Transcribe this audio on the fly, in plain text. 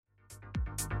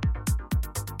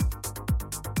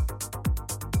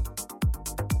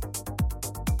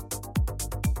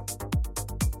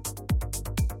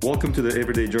Welcome to the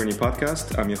Everyday Journey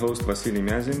podcast. I'm your host, Vasily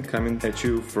Myazin, coming at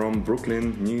you from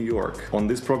Brooklyn, New York. On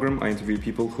this program, I interview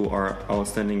people who are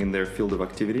outstanding in their field of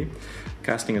activity,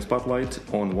 casting a spotlight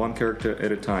on one character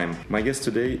at a time. My guest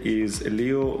today is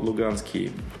Leo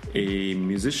Lugansky, a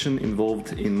musician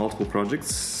involved in multiple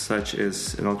projects, such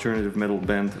as an alternative metal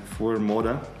band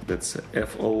Foirmoda, that's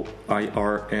Foirmoda,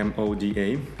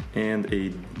 and a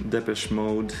Depeche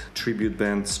Mode tribute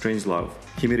band Strangelove.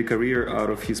 He made a career out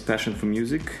of his passion for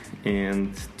music,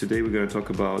 and today we're going to talk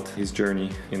about his journey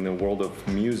in the world of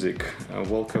music.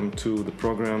 Welcome to the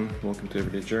program. Welcome to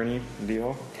Everyday Journey,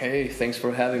 Leo. Hey, thanks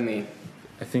for having me.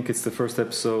 I think it's the first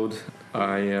episode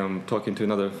I am talking to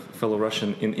another fellow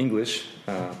Russian in English,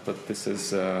 but this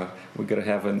is, we're going to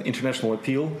have an international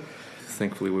appeal.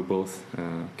 Thankfully, we both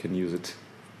can use it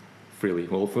freely.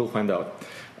 We'll find out.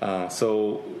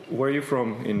 So, where are you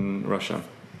from in Russia?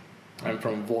 I'm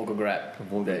from Volgograd.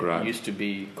 Volgograd. That used to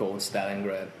be called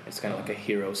Stalingrad. It's kind of like a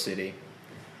hero city,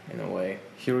 in a way.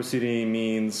 Hero city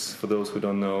means, for those who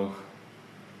don't know...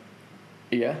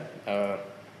 Yeah.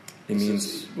 It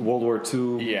means World War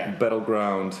II,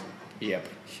 battleground, Yep.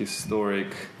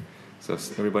 Historic. So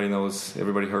everybody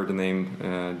heard the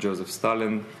name Joseph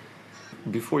Stalin.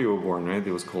 Before you were born, right?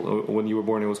 It was called, when you were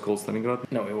born, it was called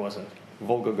Stalingrad? No, it wasn't.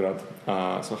 Volgograd.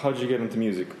 So how did you get into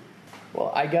music?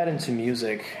 Well, I got into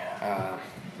music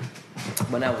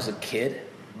when I was a kid,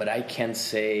 but I can't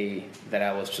say that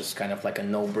I was just kind of like a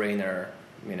no-brainer,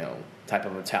 type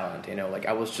of a talent. Like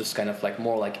I was just kind of like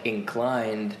more like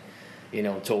inclined,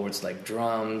 towards like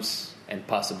drums and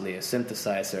possibly a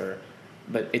synthesizer,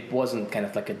 but it wasn't kind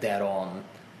of like a dead-on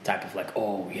type of like,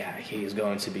 oh yeah, he's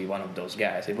going to be one of those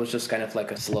guys. It was just kind of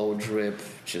like a slow drip,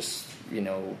 just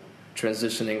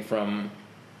transitioning from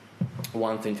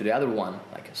one thing to the other one.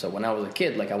 So when I was a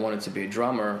kid, I wanted to be a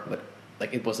drummer, but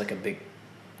it was like a big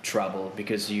trouble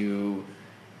because you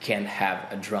can't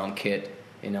have a drum kit,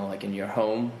 in your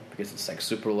home because it's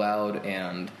super loud,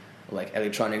 and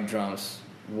electronic drums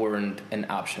weren't an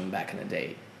option back in the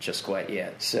day, just quite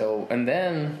yet. So, and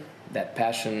then that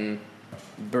passion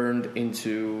burned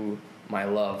into my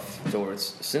love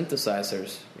towards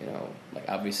synthesizers.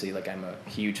 Obviously, I'm a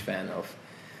huge fan of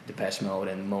Depeche Mode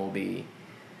and Moby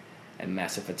and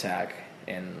Massive Attack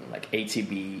and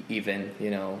ATB even,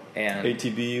 and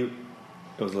ATB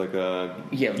was like a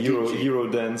DJ. Euro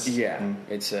dance. Yeah,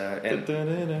 it's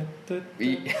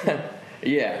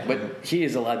yeah, but he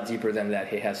is a lot deeper than that.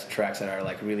 He has tracks that are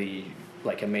really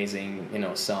amazing,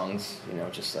 songs,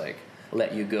 just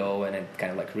Let You Go, and it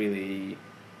kind of really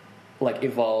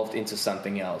evolved into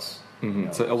something else.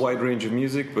 Mm-hmm. So a wide range of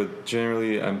music, but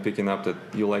generally I'm picking up that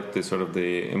you like the sort of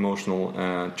the emotional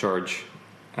charge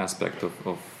aspect of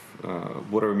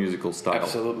whatever musical style.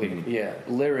 Absolutely, mm-hmm. Yeah.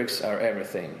 Lyrics are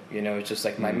everything. It's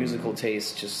just my musical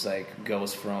taste just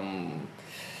goes from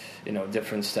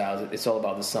different styles. It's all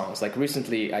about the songs.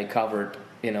 Recently I covered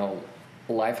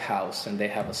Lifehouse, and they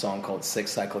have a song called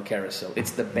Six Cycle Carousel.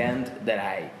 It's the band that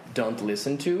I don't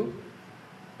listen to,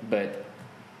 but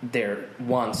their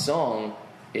one song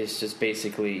is just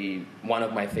basically one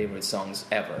of my favorite songs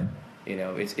ever.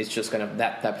 It's just kind of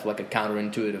that type of a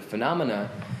counterintuitive phenomena.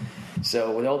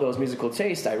 So with all those musical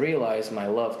tastes, I realized my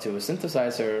love to a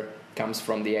synthesizer comes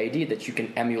from the idea that you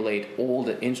can emulate all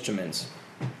the instruments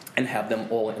and have them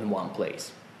all in one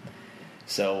place.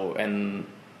 So, and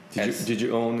did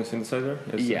you own a synthesizer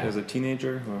as a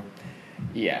teenager? Or?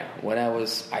 Yeah, when I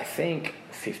was, I think,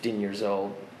 15 years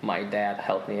old, my dad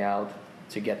helped me out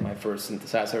to get my first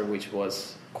synthesizer, which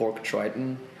was Korg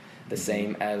Triton, the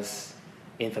same as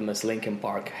infamous Linkin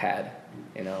Park had,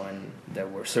 and there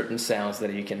were certain sounds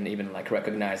that you can even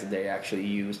recognize that they actually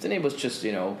used, and it was just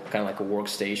kind of like a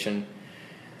workstation,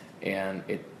 and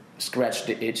it scratched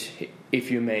the itch,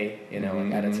 if you may,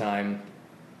 at a time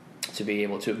to be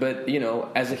able to. But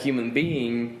as a human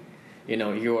being,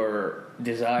 your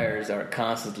desires are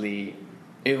constantly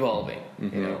evolving.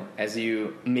 As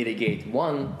you mitigate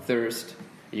one thirst,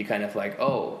 you kind of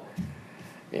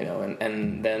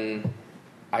and then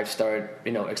I've started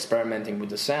experimenting with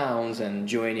the sounds and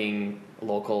joining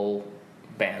local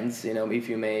bands, if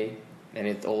you may, and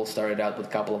it all started out with a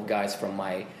couple of guys from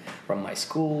my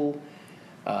school.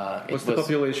 What's the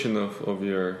population of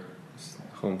your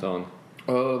hometown?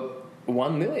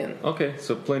 1 million. Okay,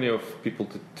 so plenty of people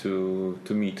to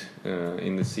meet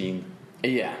in the scene.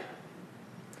 Yeah,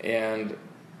 and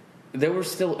there were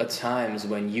still times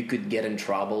when you could get in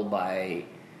trouble by,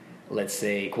 let's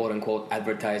say, quote unquote,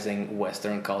 advertising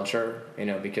Western culture,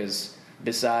 because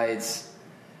besides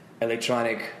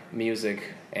electronic music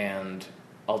and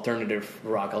alternative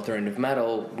rock, alternative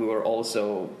metal, we were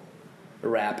also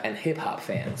rap and hip hop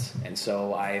fans. And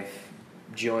so I've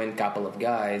joined a couple of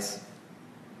guys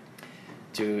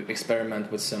to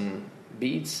experiment with some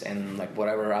beats and like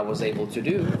whatever I was able to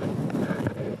do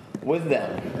with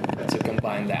them to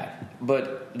combine that.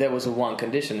 But there was one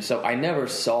condition. So I never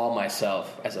saw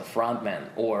myself as a frontman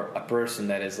or a person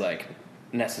that is like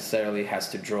necessarily has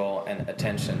to draw an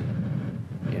attention,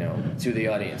 you know, to the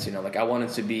audience. You know, like I wanted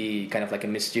to be kind of like a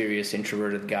mysterious,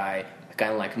 introverted guy,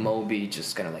 kind of like Moby,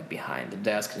 just kind of like behind the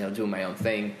desk, you know, doing my own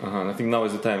thing. And I think now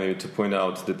is the time maybe to point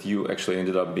out that you actually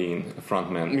ended up being a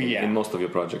frontman in most of your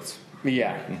projects.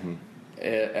 Yeah.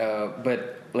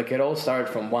 But like it all started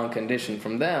from one condition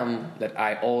from them, that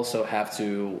I also have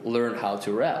to learn how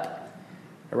to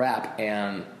rap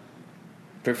and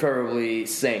preferably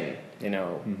sing, you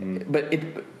know. But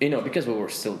it, you know, because we were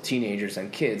still teenagers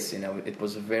and kids, you know, it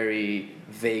was a very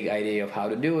vague idea of how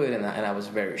to do it, and I was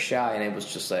very shy, and it was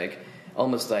just like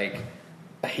almost like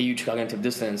a huge cognitive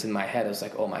dissonance in my head. I was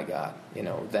like, oh my God, you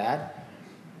know, that.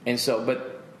 And so,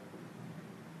 but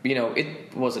you know,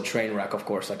 it was a train wreck, of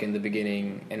course, like in the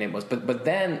beginning, and it was, but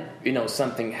then, you know,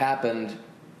 something happened.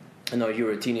 You know,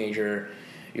 you're a teenager,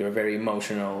 you're very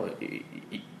emotional,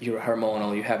 you're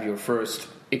hormonal, you have your first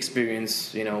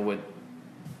experience, you know, with,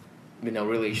 you know,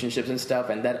 relationships and stuff,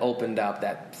 and that opened up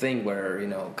that thing where, you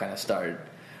know, kind of started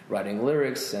writing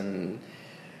lyrics and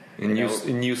a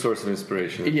new source of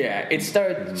inspiration. Yeah, it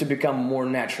started to become more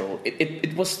natural.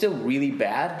 It was still really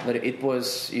bad, but it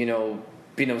was, you know,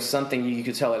 something you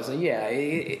could tell us,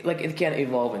 it can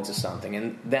evolve into something.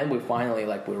 And then we finally,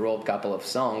 like, we wrote a couple of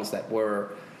songs that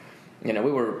were, you know,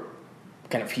 we were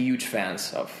kind of huge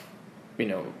fans of, you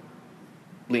know,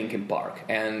 Linkin Park.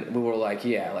 And we were like,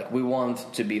 yeah, like, we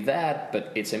want to be that,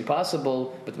 but it's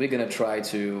impossible. But we're going to try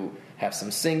to have some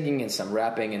singing and some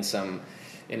rapping and some,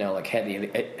 you know, like,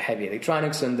 heavy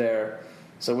electronics in there.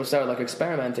 So we started, like,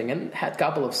 experimenting and had a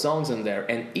couple of songs in there.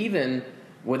 And even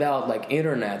without like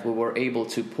internet, we were able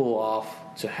to pull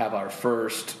off to have our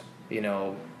first, you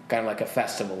know, kind of like a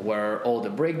festival where all the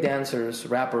break dancers,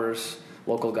 rappers,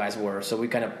 local guys were. So we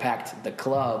kind of packed the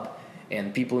club,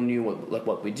 and people knew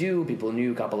what we do. People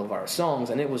knew a couple of our songs,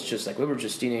 and it was just like we were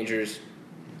just teenagers,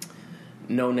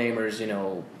 no namers, you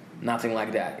know, nothing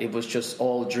like that. It was just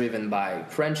all driven by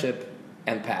friendship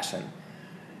and passion.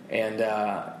 And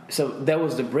so that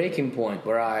was the breaking point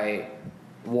where I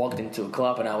walked into a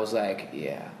club and I was like,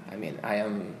 yeah, I mean, I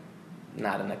am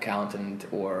not an accountant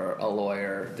or a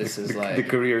lawyer. This is like the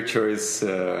career choice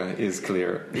is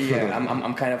clear. Yeah,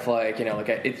 I'm kind of like, you know, like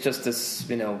it's just this,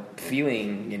 you know,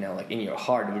 feeling, you know, like in your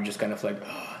heart. We're just kind of like,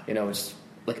 you know, it's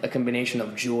like a combination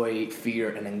of joy, fear,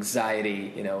 and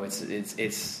anxiety. You know,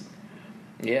 it's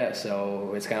yeah.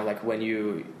 So it's kind of like when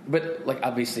you, but like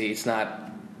obviously it's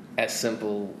not as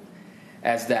simple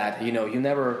as that. You know, you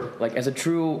never, like, as a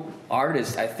true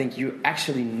artist, I think you're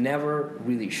actually never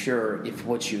really sure if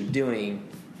what you're doing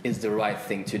is the right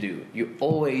thing to do. You're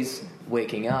always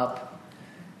waking up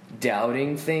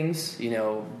doubting things, you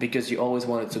know, because you always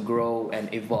wanted to grow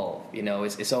and evolve. You know,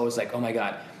 it's always like, oh my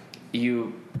God,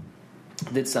 you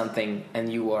did something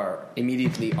and you are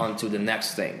immediately onto the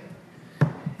next thing,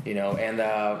 you know, and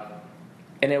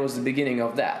it was the beginning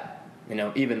of that. You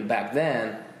know, even back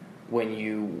then, when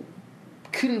you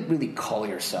couldn't really call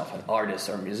yourself an artist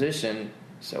or musician.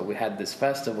 So we had this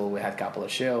festival, we had a couple of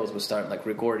shows, we started like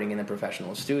recording in a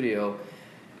professional studio,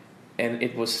 and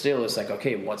it was still, it's like,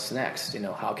 okay, what's next? You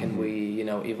know, how can we, you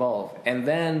know, evolve? And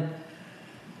then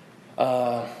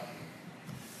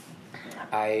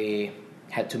I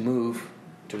had to move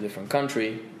to a different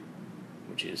country,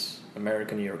 which is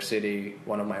America, New York City.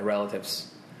 One of my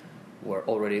relatives were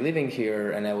already living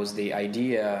here, and that was the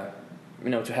idea, you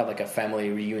know, to have like a family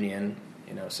reunion.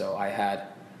 You know, so I had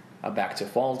a back to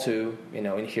fall to, you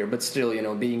know, in here, but still, you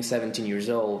know, being 17 years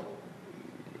old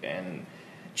and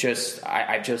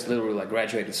I just literally like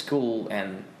graduated school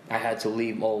and I had to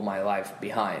leave all my life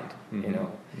behind, you know.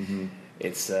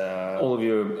 It's all of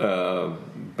your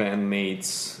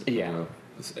bandmates,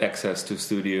 access to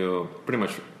studio, pretty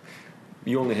much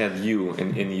you only had you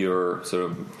in your sort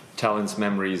of talents,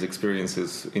 memories,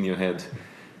 experiences in your head.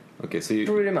 Okay, so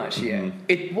pretty much, yeah.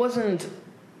 It wasn't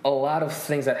a lot of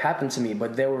things that happened to me,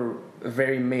 but they were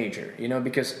very major, you know,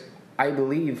 because I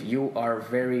believe you are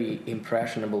very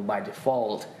impressionable by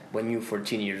default when you're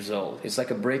 14 years old. It's like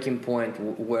a breaking point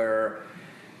where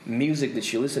music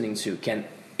that you're listening to can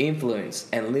influence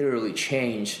and literally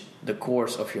change the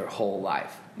course of your whole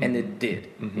life. And it did,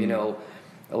 you know,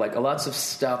 like lots of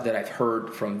stuff that I've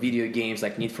heard from video games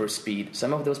like Need for Speed.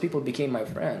 Some of those people became my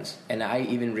friends, and I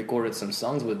even recorded some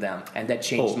songs with them, and that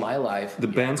changed my life. The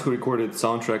bands who recorded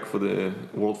soundtrack for the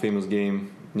world famous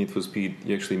game Need for Speed,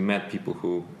 you actually met people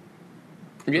who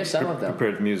Yeah, some of them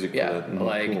prepared music. Yeah, for that.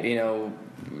 like Cool.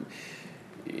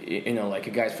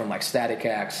 like guys from like Static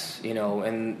X,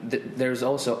 and there's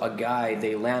also a guy,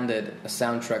 they landed a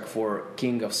soundtrack for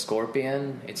King of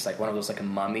Scorpion. It's like one of those like a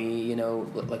mummy,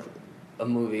 like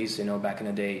movies, back in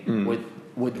the day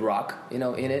with rock, in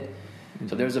it. Mm-hmm.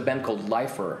 So there's a band called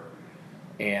Lifer,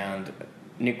 and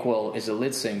Nicole is a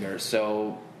lead singer.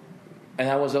 So, and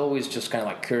I was always just kind of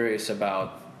like curious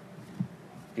about,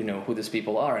 who these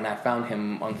people are, and I found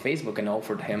him on Facebook and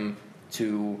offered him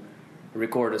to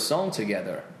record a song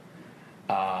together,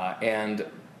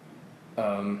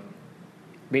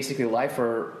 basically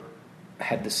Lifer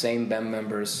had the same band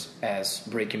members as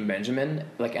Breaking Benjamin,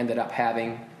 like ended up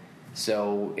having,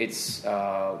 so it's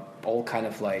all kind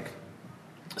of like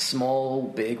small,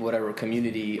 big, whatever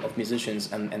community of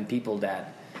musicians and people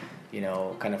that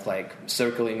kind of like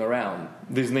circling around.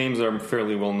 These names are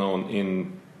fairly well known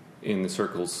in the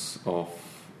circles of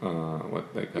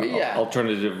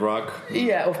alternative rock.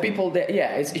 Yeah, of people that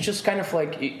it's just kind of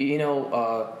like you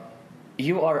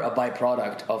are a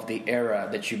byproduct of the era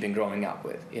that you've been growing up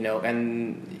with,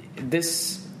 and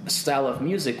this style of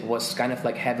music was kind of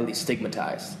like heavily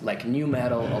stigmatized, like new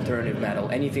metal, alternative metal,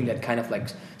 anything that kind of like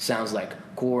sounds like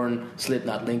Korn,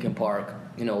 Slipknot, Linkin Park,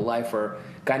 Lifer,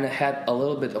 kind of had a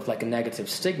little bit of like a negative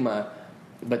stigma,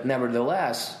 but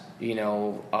nevertheless,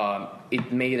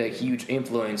 it made a huge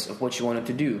influence of what you wanted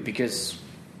to do, because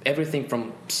everything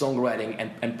from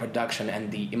songwriting and production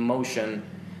and the emotion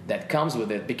that comes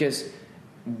with it. Because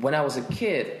when I was a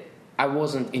kid, I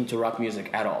wasn't into rock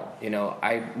music at all.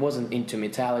 I wasn't into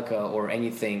Metallica or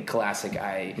anything classic.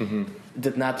 I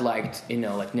did not like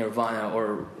Nirvana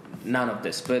or none of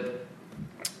this. But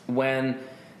when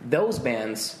those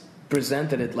bands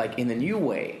presented it like in a new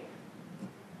way,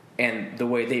 and the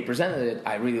way they presented it,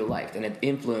 I really liked, and it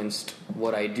influenced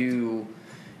what I do,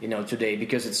 today.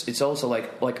 Because it's also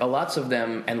like a lots of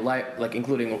them, and like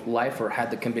including Lifer,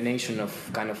 had the combination of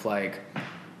kind of like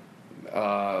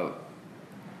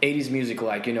 80s music,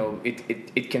 like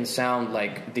it can sound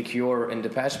like The Cure and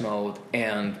Depeche Mode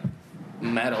and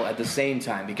metal at the same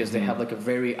time, because they have like a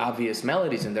very obvious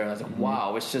melodies in there. And I was like,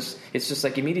 wow, it's just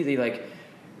like immediately, like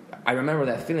I remember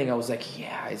that feeling. I was like,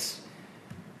 yeah,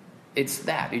 it's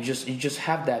that you just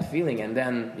have that feeling, and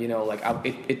then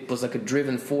it was like a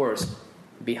driven force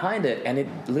behind it, and it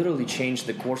literally changed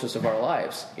the courses of our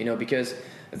lives, because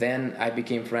then I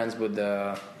became friends with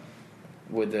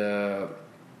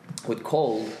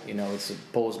Cold. It's a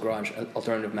post-grunge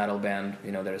alternative metal band,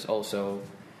 that is also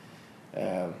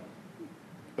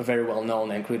very well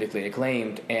known and critically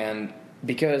acclaimed. And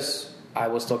because I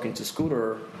was talking to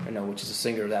Scooter, which is a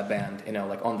singer of that band,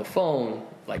 like on the phone,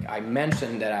 like I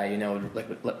mentioned that I,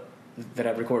 that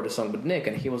I've recorded a song with Nick,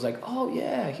 and he was like, oh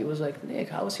yeah, he was like, Nick,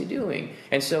 how is he doing?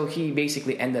 And so he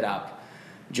basically ended up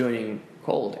joining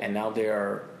Cold, and now they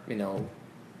are,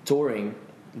 touring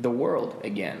the world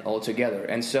again all together.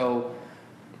 And so,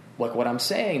 like what I'm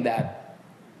saying, that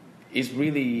is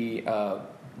really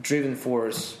driven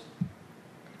force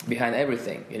behind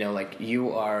everything. Like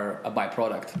you are a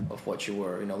byproduct of what you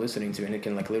were listening to, and it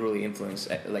can like literally influence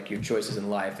like your choices in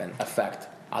life and affect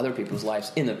other people's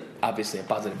lives in obviously a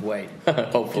positive way.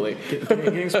 Hopefully.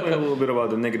 Can you explain a little bit about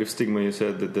the negative stigma? You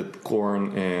said that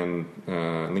Korn and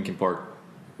Linkin Park,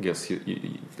 I guess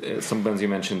some bands you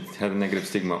mentioned had a negative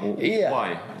stigma. Yeah.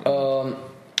 Why?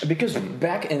 Because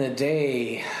back in the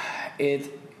day,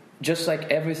 it just like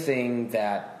everything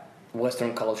that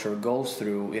Western culture goes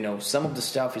through, some of the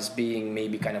stuff is being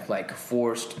maybe kind of like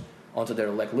forced onto their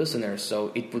like listeners,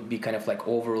 so it would be kind of like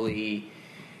overly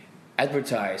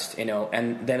advertised, and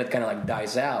then it kind of like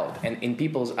dies out, and in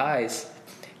people's eyes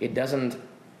it doesn't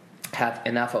have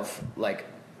enough of like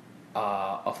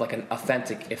an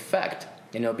authentic effect,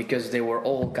 because they were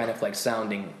all kind of like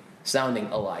sounding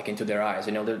alike into their eyes.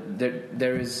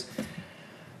 There is,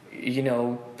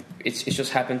 it's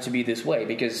just happened to be this way,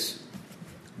 because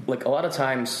like a lot of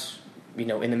times, in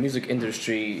the music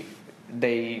industry,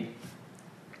 they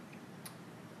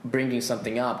bringing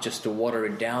something up just to water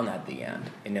it down at the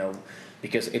end,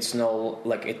 because it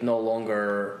no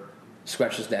longer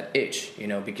scratches that itch,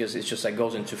 because it's just like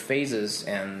goes into phases.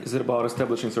 And is it about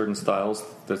establishing certain styles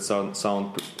that sound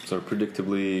sort of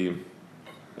predictably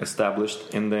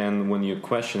established, and then when you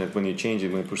question it, when you change it,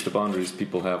 when you push the boundaries,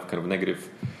 people have kind of negative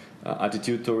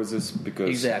attitude towards this? Because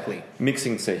exactly,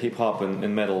 mixing, say, hip-hop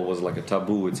and metal was like a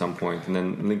taboo at some point, and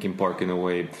then Linkin Park in a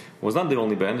way was not the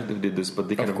only band that did this, but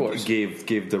they kind of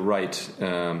gave the right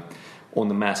on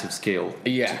a massive scale.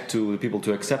 Yeah. To the people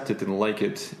to accept it and like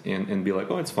it and be like,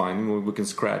 oh, it's fine. We can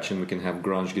scratch and we can have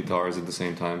grunge guitars at the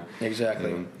same time.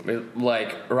 Exactly.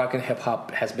 Like rock and hip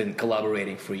hop has been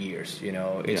collaborating for years. You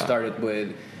know, it started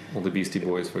with all the Beastie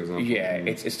Boys, for example. Yeah,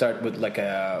 it started with like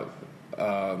a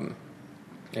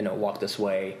Walk This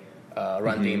Way,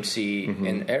 Run DMC,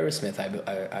 and Aerosmith.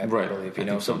 I believe. You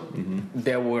know, so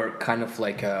there were kind of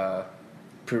like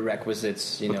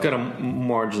prerequisites. You know, kind of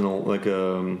marginal, like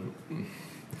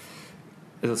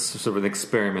it's sort of an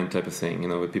experiment type of thing. You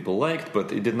know, what people liked,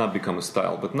 but it did not become a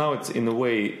style. But now it's in a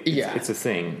way, it's a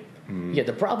thing. Yeah,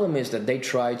 the problem is that they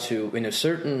try to, in a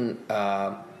certain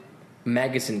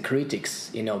magazine critics,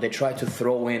 you know, they try to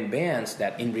throw in bands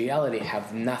that in reality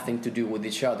have nothing to do with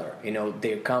each other. You know,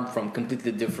 they come from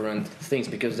completely different things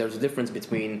because there's a difference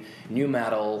between new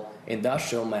metal,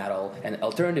 industrial metal, and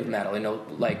alternative metal. You know,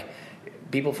 like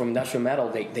people from industrial metal,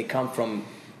 they come from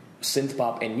synth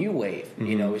pop and new wave.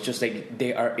 You know, it's just like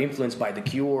they are influenced by The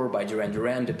Cure, by Duran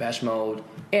Duran, Depeche Mode,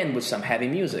 and with some heavy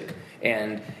music.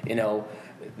 And, you know,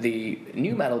 the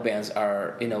new metal bands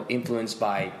are, you know, influenced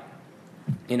by,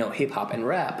 you know, hip hop and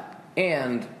rap,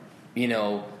 and, you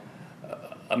know,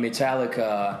 a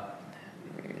Metallica,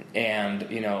 and,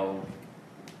 you know,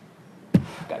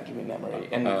 gotta give me memory,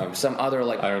 and some other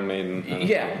like Iron Maiden.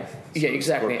 Yeah,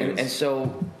 exactly. And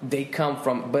so they come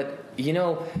from, but you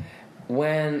know,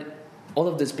 when all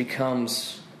of this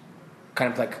becomes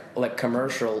kind of like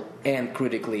commercial and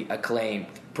critically acclaimed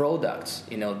products,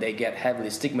 you know, they get heavily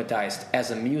stigmatized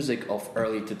as a music of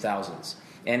early 2000s.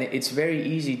 And it's very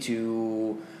easy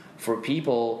for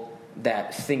people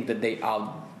that think that they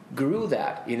outgrew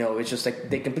that. You know, it's just like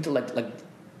they completely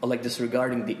like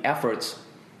disregarding the efforts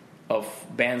of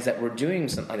bands that were doing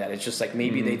something like that. It's just like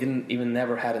maybe they didn't even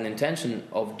never had an intention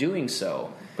of doing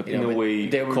so. But in a way,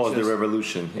 they caused the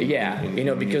revolution.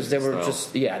 Because they were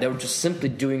just simply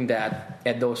doing that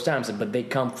at those times. But they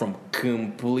come from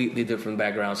completely different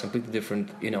backgrounds, completely different,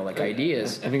 you know, like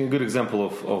ideas. I think a good example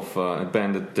of a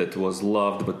band that was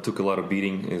loved but took a lot of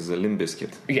beating is Limp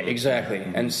Bizkit. Yeah, exactly.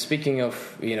 And speaking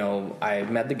of, you know, I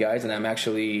met the guys, and I'm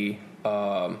actually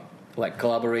like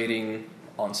collaborating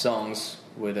on songs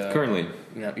with currently.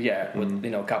 with you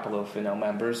know a couple of, you know,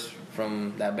 members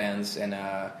from that bands, and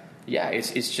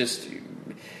it's just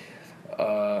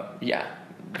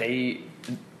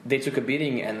they took a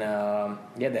beating, and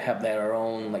they have their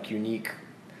own like unique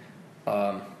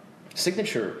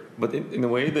signature. But in a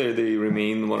way, they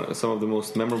remain some of the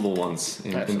most memorable ones,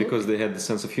 and because they had the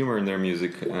sense of humor in their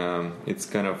music,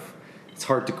 it's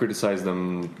hard to criticize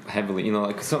them heavily. You know,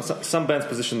 like some bands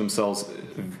position themselves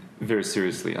very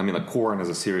seriously. I mean, like Korn is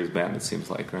a serious band, it seems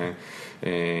like, right?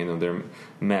 And, you know, their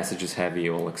message is heavy,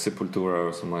 or like Sepultura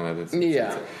or something like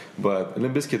that. But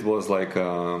Limp Bizkit was like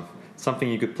something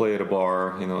you could play at a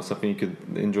bar, you know, something you could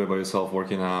enjoy by yourself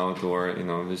working out, or, you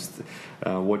know, just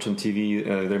watch on TV.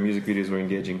 Their music videos were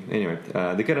engaging. Anyway,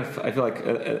 they kind of, I feel like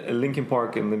Linkin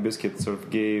Park and Limp Bizkit sort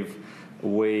of gave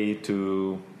way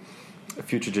to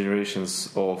future generations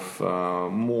of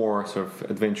more sort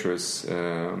of adventurous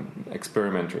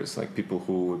experimenters, like people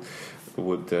who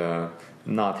would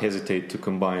not hesitate to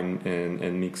combine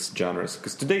and mix genres.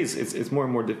 Because today it's more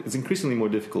and more it's increasingly more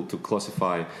difficult to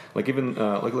classify. Like even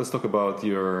like let's talk about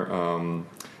your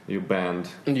band,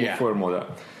 For Moda.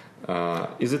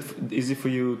 Is it easy for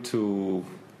you to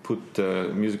put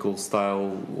musical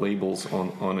style labels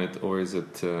on it, or is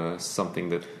it something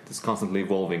that is constantly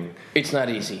evolving? It's not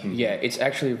easy. Yeah, it's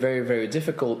actually very, very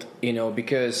difficult, you know,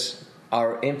 because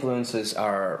our influences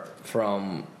are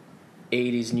from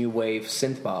 80s new wave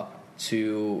synth pop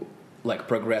to like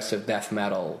progressive death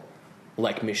metal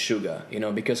like Meshuggah, you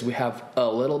know, because we have a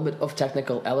little bit of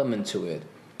technical element to it,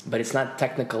 but it's not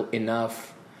technical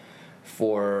enough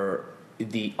for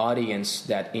the audience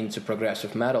that into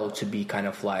progressive metal to be kind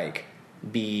of like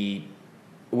be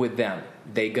with them.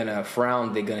 They're gonna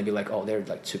frown, they're gonna be like, oh, they're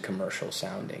like too commercial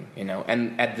sounding, you know.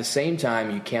 And at the same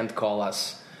time, you can't call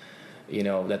us, you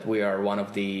know, that we are one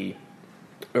of the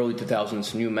early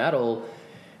 2000s new metal,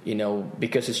 you know,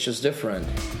 because it's just different.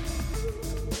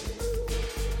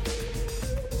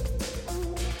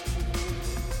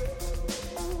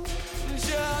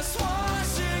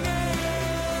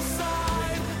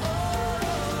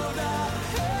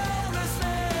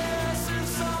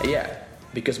 Yeah,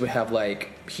 because we have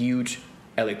like huge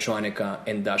electronica,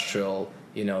 industrial,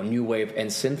 you know, new wave and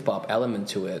synth pop element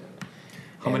to it.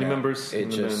 How many members in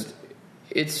the band?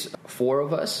 It's 4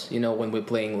 of us, you know, when we're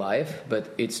playing live,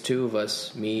 but it's 2 of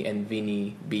us, me and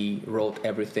Vinny B, wrote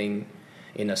everything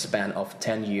in a span of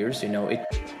 10 years, you know.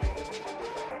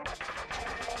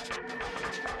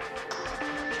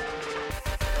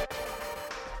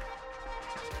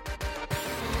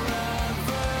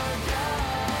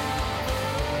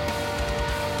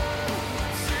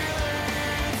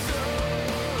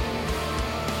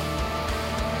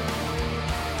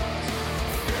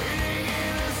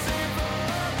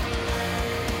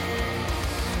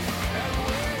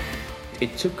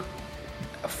 it took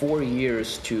 4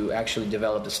 years to actually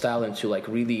develop the style and to like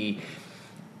really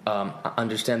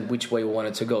understand which way we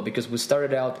wanted to go, because we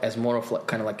started out as more of like,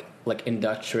 kind of like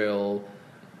industrial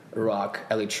rock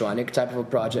electronic type of a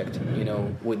project.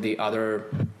 With the other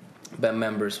band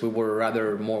members, we were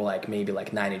rather more like maybe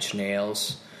like Nine Inch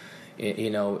Nails.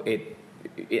 And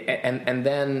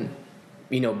then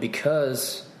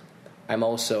because I'm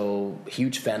also a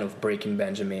huge fan of Breaking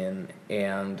Benjamin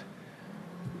and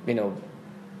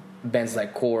bands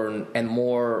like Korn, and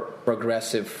more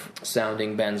progressive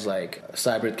sounding bands like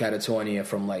Cybrid Catatonia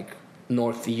from like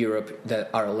North Europe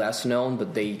that are less known,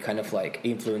 but they kind of like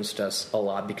influenced us a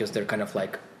lot because they're kind of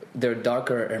like, they're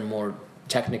darker and more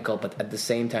technical, but at the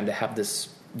same time they have this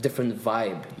different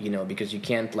vibe, because you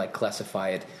can't like classify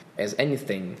it as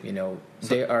anything,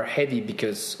 they are heavy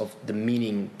because of the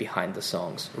meaning behind the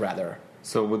songs rather.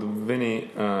 So with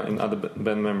Vinny and other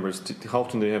band members, how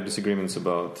often do you have disagreements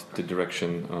about the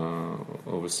direction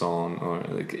of a song? Or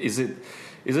like, is it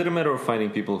a matter of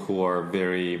finding people who are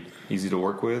very easy to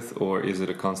work with, or is it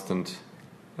a constant,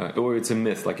 or it's a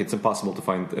myth, like it's impossible to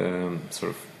find sort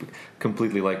of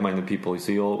completely like-minded people,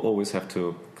 so you'll always have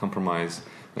to compromise?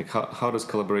 Like how does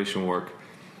collaboration work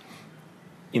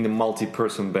in a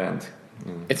multi-person band?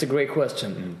 It's a great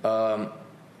question.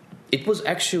 It was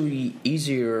actually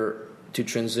easier to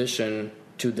transition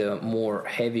to the more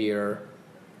heavier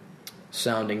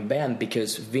sounding band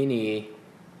because Vinny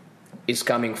is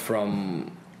coming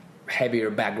from heavier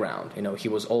background. He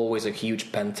was always a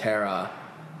huge Pantera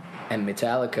and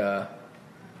Metallica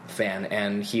fan,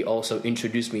 and he also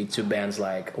introduced me to bands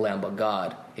like Lamb of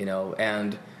God,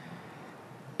 and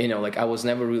like I was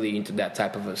never really into that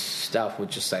type of a stuff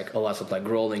with just like a lot of like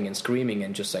growling and screaming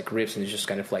and just like riffs, and it just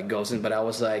kind of like goes in. But I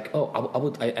was like,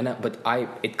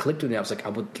 it clicked with me. I was like, I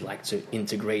would like to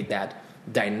integrate that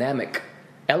dynamic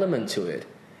element to it.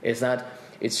 It's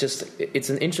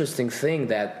an interesting thing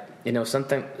that,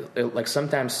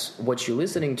 sometimes what you're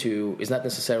listening to is not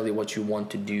necessarily what you want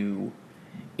to do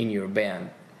in your band.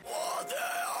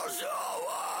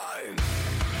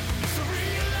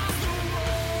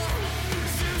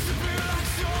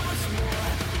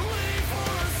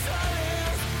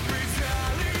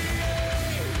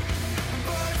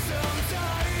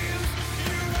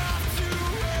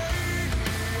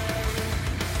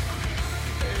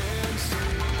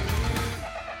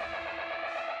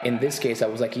 In this case, I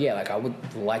was like, I would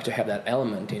like to have that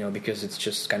element, because it's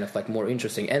just kind of like more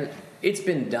interesting. And it's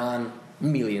been done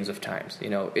millions of times,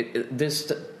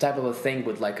 this type of a thing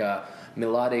with like a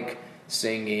melodic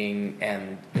singing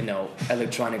and,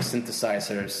 electronic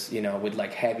synthesizers, with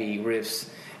like heavy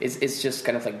riffs. It's just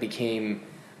kind of like became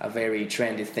a very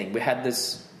trendy thing. We had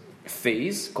this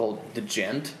phase called the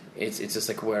djent. It's just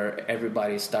like where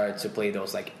everybody started to play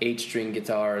those like 8-string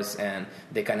guitars, and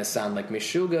they kind of sound like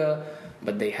Meshuggah,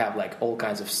 but they have like all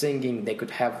kinds of singing. They could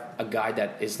have a guy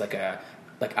that is like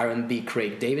R&B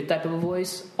Craig David type of a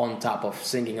voice on top of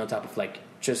singing, on top of like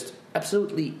just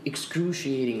absolutely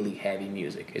excruciatingly heavy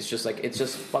music. It's just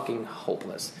fucking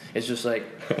hopeless. It's just like,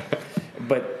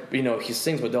 but he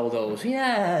sings with all those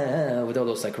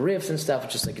like riffs and stuff.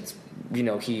 It's just like it's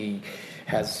he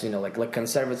has like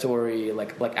conservatory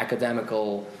like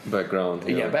academical background.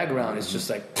 Background. It's just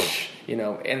like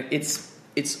and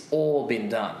it's all been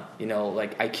done.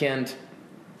 Like I can't,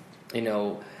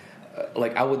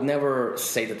 like I would never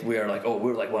say that we are like,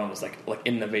 we're like one of those like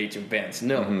innovative bands.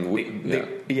 No,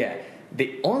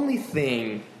 the only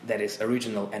thing that is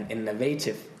original and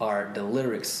innovative are the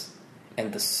lyrics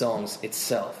and the songs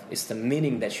itself. It's the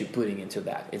meaning that you're putting into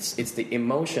that. It's the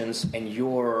emotions and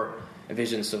your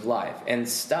visions of life. And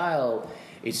style,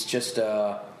 it's just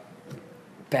a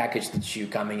package that you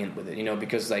coming in with it,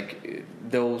 because like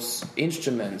those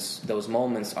instruments, those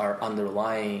moments are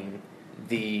underlying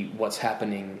what's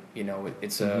happening.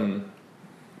 It's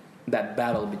that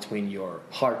battle between your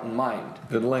heart and mind.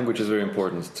 The language is very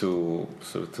important to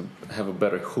have a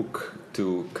better hook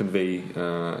to convey,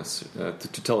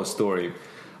 to tell a story.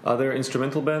 Are there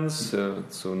instrumental bands,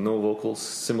 so no vocals,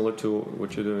 similar to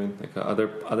what you're doing? Like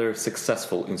other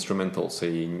successful instrumental,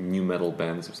 say new metal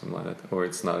bands or something like that, or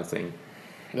it's not a thing?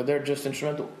 No, they're just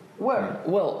instrumental.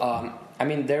 Well, I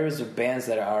mean, there is bands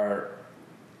that are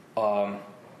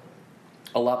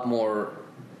a lot more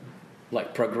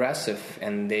like progressive,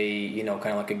 and they, kind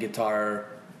of like a guitar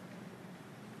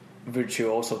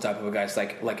virtuoso type of guys,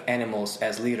 like Animals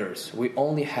as leaders. We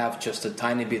only have just a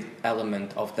tiny bit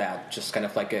element of that, just kind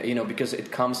of like because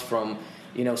it comes from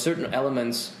certain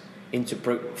elements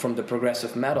from the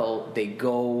progressive metal. They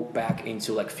go back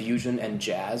into like fusion and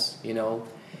jazz,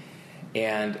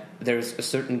 and there's a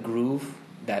certain groove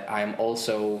that I'm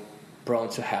also prone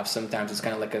to have sometimes. It's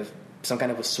kind of like some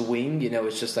kind of a swing, you know.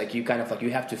 It's just like you kind of like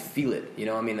you have to feel it, you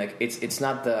know. I mean, like it's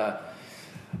not the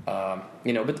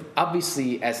you know, but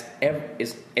obviously as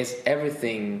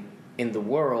everything in the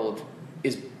world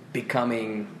is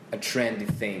becoming a trendy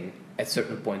thing at a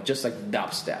certain point, just like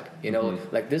dubstep, you know.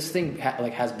 Like this thing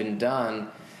has been done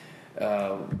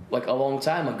like a long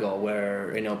time ago,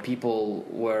 where, you know,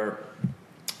 where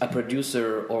a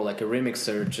producer or like a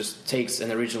remixer just takes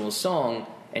an original song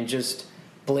and just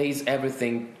plays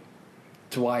everything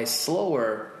twice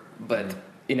slower, but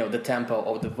you know, the tempo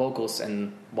of the vocals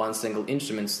and one single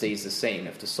instrument stays the same.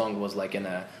 If the song was like in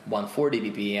a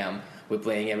 140 BPM, we're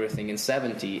playing everything in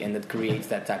 70, and that creates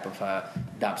that type of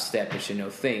dubstep-ish, you know,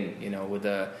 thing. You know, with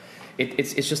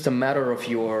it's just a matter of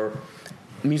your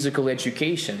musical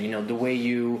education. You know, the way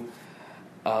you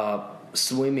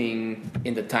swimming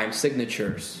in the time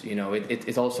signatures. You know,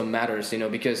 it also matters. You know,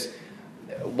 because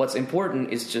what's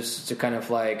important is just to kind of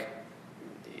like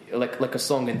a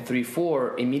song in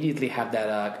 3/4 immediately have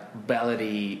that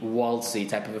ballady, waltzy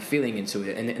type of a feeling into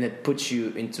it, and it puts you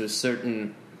into a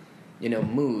certain, you know,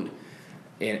 mood,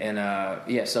 and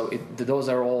yeah. So those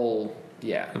are all,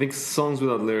 yeah. I think songs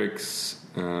without lyrics,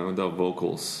 without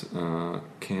vocals,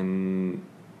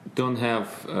 don't have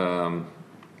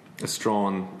a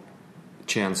strong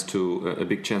chance a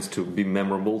big chance to be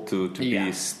memorable, to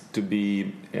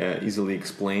be easily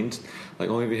explained. Like,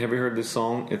 oh, have you ever heard this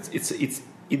song? It's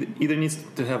either needs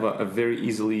to have a very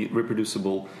easily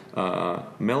reproducible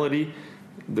melody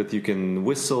that you can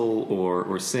whistle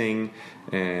or sing,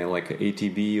 like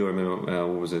ATB or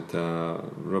what was it,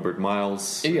 Robert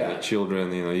Miles,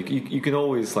 Children. You know, you can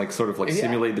always like sort of like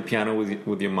simulate the piano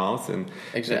with your mouth and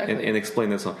explain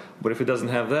that song. But if it doesn't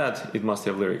have that, it must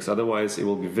have lyrics. Otherwise, it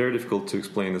will be very difficult to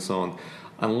explain the song.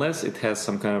 Unless it has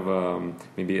some kind of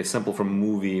maybe a sample from a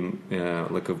movie,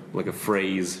 like a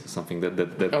phrase, something that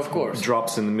of course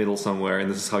drops in the middle somewhere,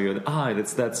 and this is how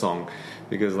it's that song.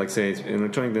 Because, like, say, in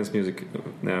electronic dance music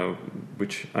now,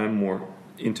 which I'm more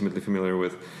intimately familiar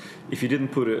with, if you didn't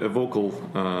put a vocal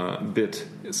bit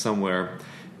somewhere,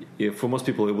 for most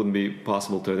people it wouldn't be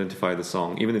possible to identify the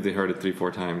song, even if they heard it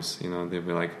 3-4 times. You know, they'd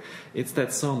be like, "It's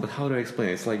that song, but how do I explain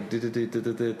it?" It's like,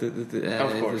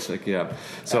 of course, it's like, yeah.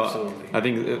 So absolutely. I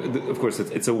think, of course,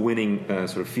 it's a winning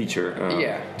sort of feature.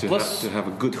 To have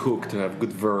a good hook, to have a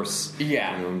good verse.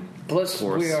 Yeah. Plus,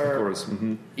 chorus.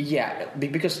 Mm-hmm. Yeah,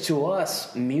 because to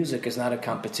us, music is not a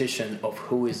competition of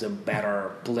who is a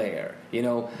better player. You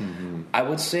know, I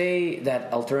would say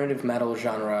that alternative metal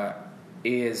genre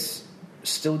is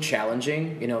still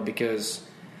challenging, you know, because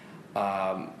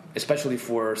especially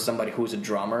for somebody who's a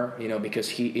drummer, you know, because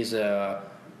he is a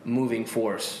moving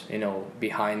force, you know,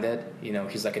 behind it. You know,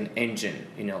 he's like an engine,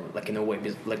 you know, like in a way,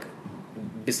 like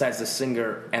besides the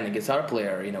singer and the guitar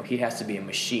player, you know, he has to be a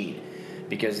machine,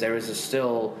 because there is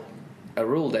still a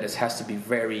rule that it has to be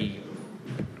very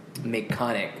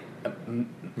mechanical.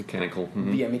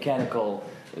 Yeah, mechanical.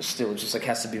 Still, just like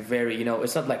has to be very, you know,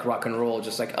 it's not like rock and roll,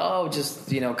 just like, oh,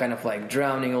 just, you know, kind of like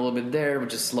drowning a little bit there, but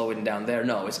just slowing down there.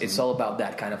 No, it's all about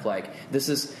that kind of like, this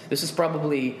is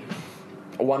probably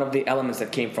one of the elements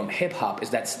that came from hip hop, is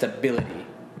that stability.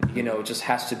 You know, it just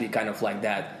has to be kind of like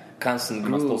that constant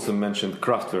groove. I must also mention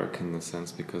Kraftwerk in the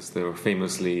sense, because they were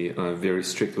famously very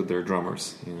strict with their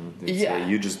drummers. You know, say,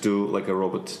 you just do like a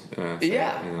robot. Thing, you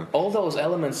know. All those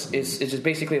elements is just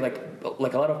basically like a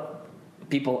lot of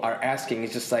people are asking,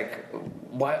 it's just like,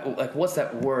 why? Like, what's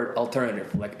that word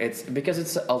alternative? Like, it's because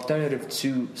it's alternative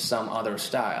to some other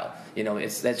style. You know,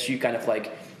 it's that you kind of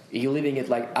like, you're leaving it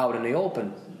like out in the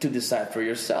open to decide for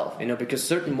yourself. You know, because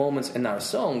certain moments in our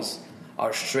songs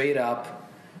are straight up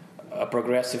a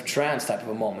progressive trance type of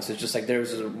a moment. So it's just like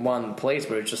there's one place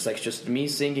where it's just me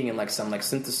singing and like some like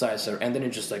synthesizer, and then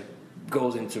it just like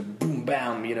goes into boom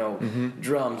bam, you know,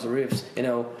 drums, riffs, you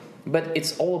know. But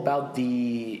it's all about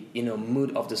the, you know,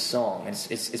 mood of the song.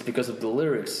 It's because of the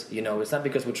lyrics, you know. It's not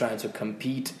because we're trying to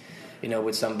compete, you know,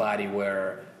 with somebody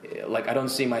where, like, I don't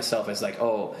see myself as like,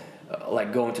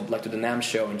 like going to like to the NAMM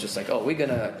show and just like, we're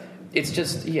gonna. It's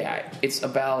just, it's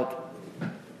about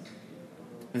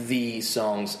the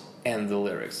songs and the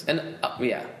lyrics, and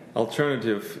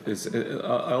Alternative is.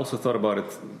 I also thought about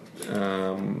it.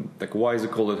 Like, why is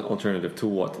it called alternative to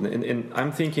what? And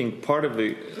I'm thinking part of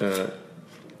the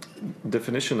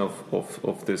definition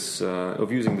of this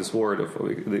of using this word, of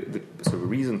the sort of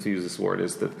reason to use this word,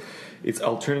 is that it's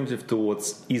alternative to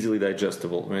what's easily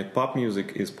digestible, right? Pop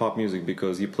music is pop music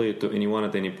because you play it to anyone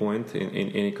at any point in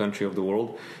any country of the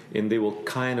world, and they will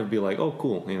kind of be like, oh,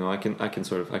 cool, you know, I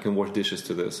can wash dishes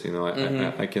to this, you know,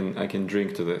 I can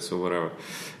drink to this or whatever,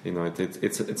 you know,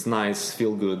 it's nice,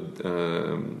 feel good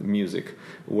music.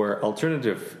 Where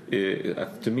alternative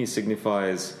to me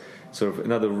signifies sort of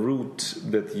another route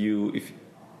that you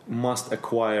must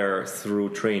acquire through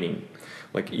training.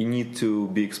 Like, you need to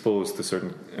be exposed to a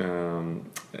certain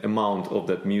amount of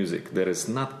that music that is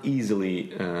not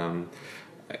easily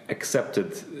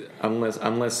accepted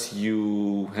unless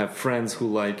you have friends who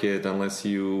like it, unless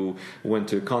you went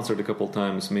to a concert a couple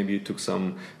times, maybe you took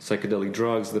some psychedelic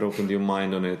drugs that opened your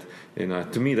mind on it. You know,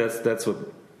 to me, that's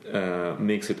what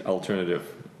makes it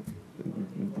alternative.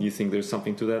 You think there's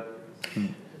something to that?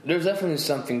 There's definitely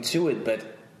something to it,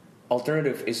 but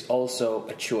alternative is also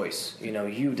a choice. You know,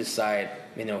 you decide,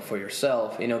 you know, for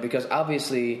yourself, you know, because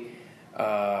obviously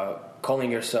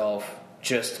calling yourself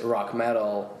just rock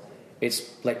metal, it's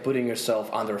like putting yourself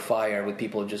under fire with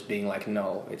people just being like,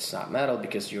 no, it's not metal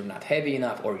because you're not heavy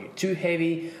enough, or you're too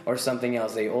heavy, or something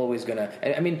else. They always gonna,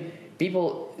 I mean,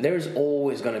 people, there's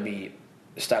always gonna be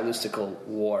stylistical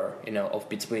war, you know, of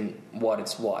between what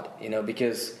it's what, you know,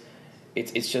 because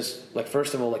it's just like,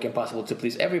 first of all, like, impossible to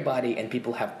please everybody, and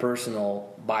people have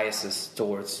personal biases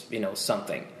towards, you know,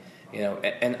 something, you know,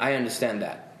 and I understand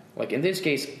that. Like, in this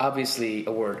case, obviously,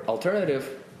 a word alternative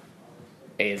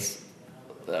is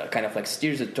kind of like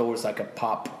steers it towards like a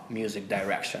pop music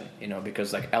direction, you know,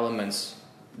 because like elements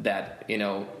that, you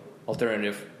know,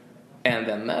 alternative and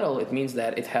then metal, it means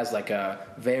that it has like a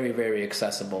very, very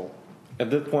accessible.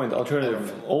 At that point,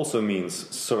 alternative also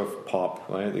means sort of pop,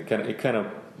 right? It kind of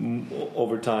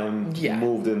over time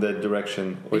moved in that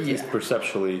direction, or at least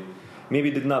perceptually. Maybe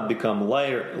it did not become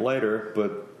lighter,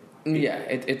 but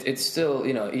it's still,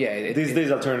 you know, these days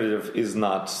alternative is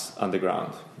not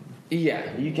underground.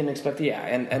 Yeah, you can expect,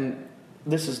 and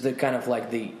this is the kind of like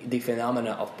the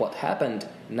phenomena of what happened.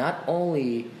 Not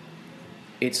only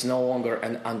it's no longer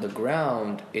an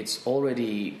underground, it's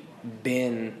already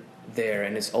been there,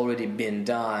 and it's already been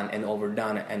done and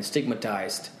overdone and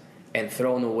stigmatized and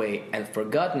thrown away and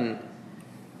forgotten.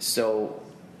 So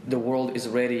the world is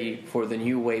ready for the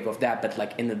new wave of that, but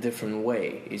like in a different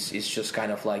way. It's just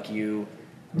kind of like you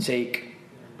take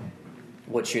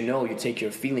what you know, you take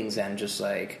your feelings and just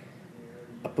like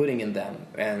putting in them,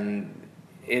 and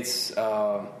it's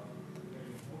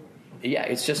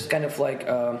it's just kind of like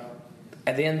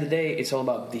at the end of the day, it's all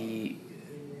about the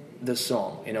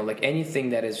song, you know, like anything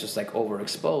that is just like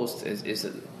overexposed is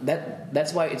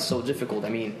that's why it's so difficult. I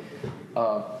mean,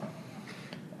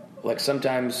 like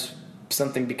sometimes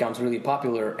something becomes really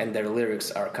popular and their lyrics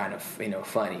are kind of, you know,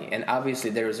 funny, and obviously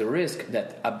there is a risk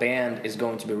that a band is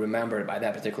going to be remembered by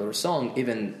that particular song,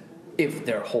 even if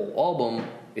their whole album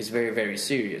is very, very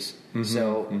serious.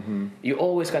 You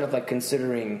always kind of like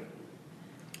considering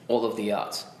all of the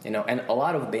odds, you know, and a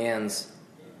lot of bands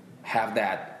have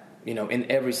that, you know, in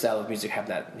every style of music have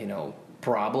that, you know,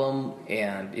 problem,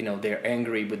 and, you know, they're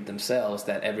angry with themselves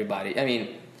that everybody, I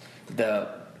mean, the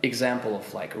example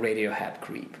of like Radiohead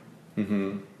Creep,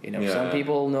 you know, some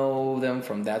people know them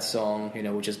from that song, you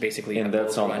know, which is basically and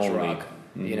that song only. Rock.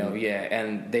 You know,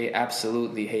 and they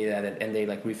absolutely hate it, and they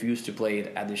like refuse to play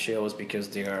it at the shows because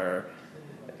they are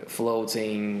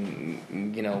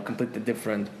floating, you know, completely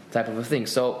different type of a thing.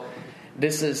 So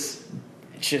this is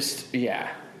just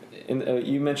And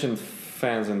you mentioned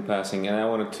fans in passing, and I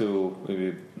wanted to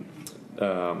maybe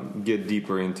get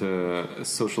deeper into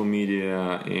social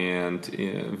media and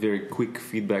very quick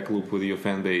feedback loop with your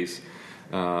fan base.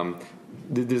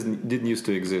 This didn't used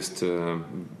to exist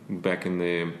back in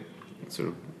the sort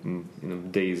of, you know,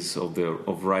 days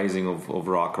of rising of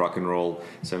rock and roll,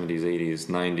 70s, 80s,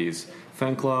 90s.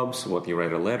 Fan clubs, you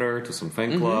write a letter to some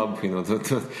fan club, you know,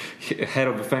 the head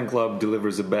of the fan club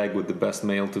delivers a bag with the best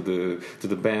mail to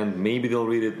the band. Maybe they'll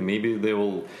read it, maybe they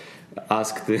will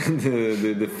ask the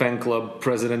fan club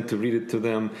president to read it to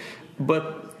them,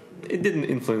 but it didn't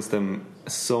influence them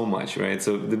so much, right?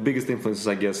 So the biggest influences,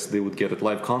 I guess, they would get at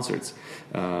live concerts,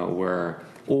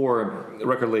 or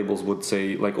record labels would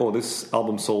say like, oh, this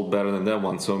album sold better than that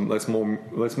one, so let's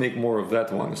make more of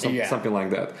that one, or something like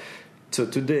that. So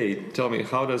today, tell me,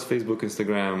 how does Facebook,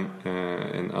 Instagram,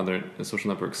 and other social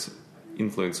networks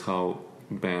influence how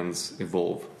bands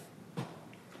evolve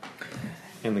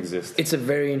and exist? It's a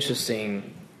very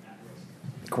interesting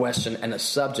question and a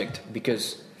subject,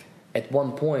 because at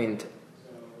one point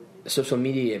social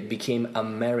media became a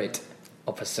merit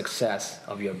of a success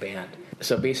of your band.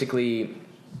 So basically,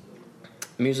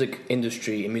 music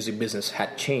industry and music business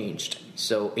had changed.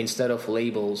 So instead of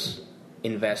labels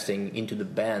investing into the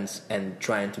bands and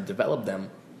trying to develop them,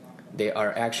 they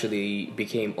are actually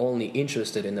became only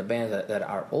interested in the bands that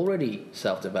are already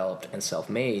self-developed and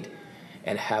self-made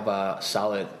and have a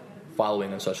solid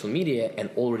following on social media and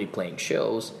already playing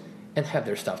shows and have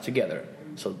their stuff together.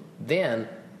 So then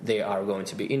they are going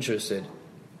to be interested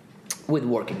with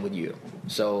working with you.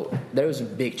 So there was a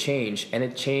big change, and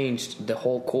it changed the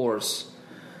whole course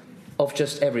of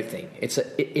just everything.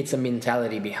 It's a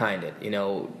mentality behind it.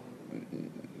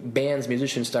 Bands,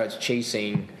 musicians start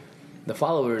chasing the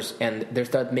followers, and they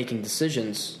start making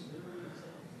decisions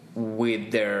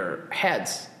with their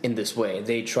heads in this way.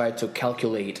 They try to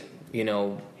calculate,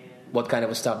 what kind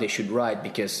of stuff they should write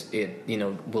because it,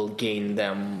 will gain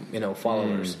them,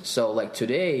 followers. So like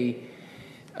today,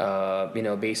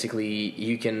 basically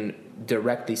you can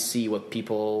directly see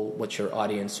what your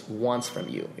audience wants from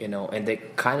you, and they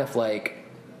kind of like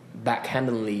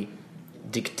backhandedly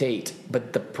dictate.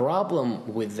 But the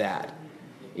problem with that,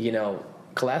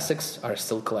 classics are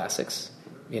still classics,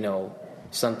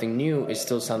 something new is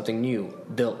still something new.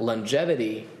 The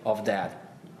longevity of that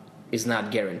is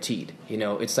not guaranteed.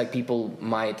 It's like people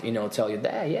might, tell you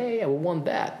that, yeah, we want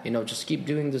that, just keep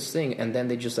doing this thing, and then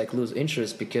they just like lose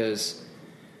interest because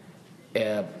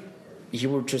you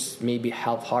were just maybe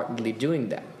half-heartedly doing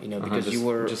that, because you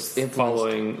were just influenced.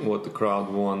 Following what the crowd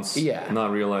wants,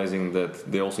 not realizing that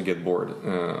they also get bored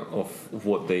of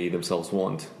what they themselves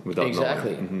want without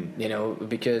knowing. Mm-hmm.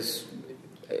 Because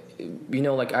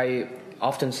like I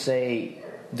often say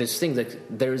this thing that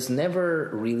there's never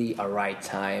really a right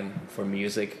time for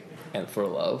music and for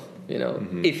love,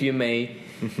 if you may,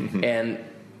 and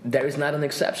there is not an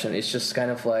exception. It's just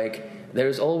kind of like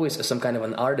there's always some kind of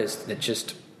an artist that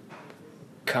just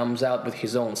comes out with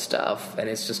his own stuff, and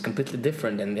it's just completely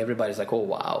different, and everybody's like, oh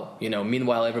wow,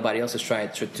 meanwhile everybody else is trying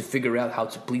to figure out how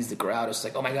to please the crowd. It's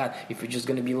like, oh my god, if you're just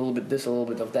going to be a little bit this, a little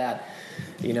bit of that,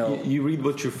 You read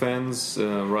what your fans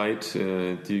write.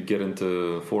 Do you get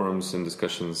into forums and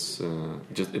discussions,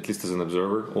 just at least as an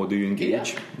observer, or do you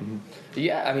engage?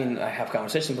 Yeah, I mean, I have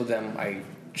conversations with them. I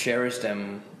cherish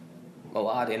them a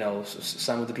lot.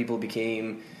 Some of the people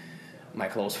became my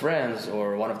close friends,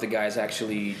 or one of the guys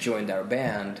actually joined our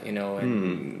band,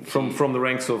 and from the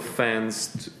ranks of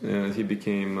fans, he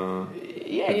became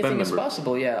anything is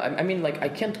possible. Yeah, I mean, like I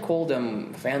can't call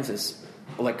them fans, as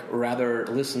like rather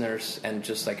listeners and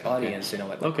just like audience,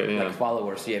 like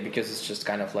followers. Yeah, because it's just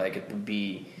kind of like it would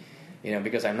be,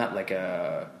 because I'm not like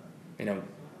a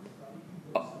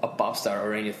pop star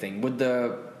or anything. With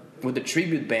the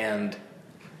tribute band.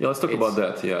 Yeah, let's talk about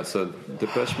that. Yeah, so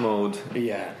Depeche Mode.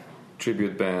 Yeah.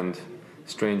 Tribute band,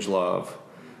 Strange Love.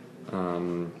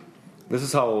 This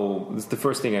is the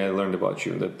first thing I learned about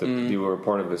you, that you were a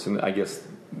part of this, and I guess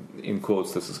in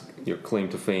quotes this is your claim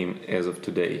to fame as of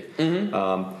today.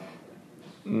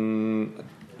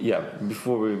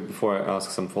 Before I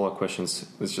ask some follow-up questions,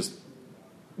 let's just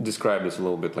describe this a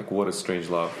little bit. Like, what is Strange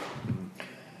Love?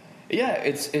 Yeah,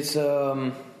 it's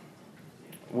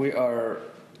we are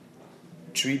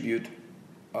tribute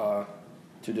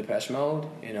to Depeche Mode,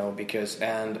 because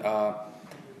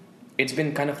it's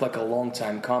been kind of like a long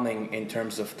time coming in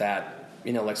terms of that,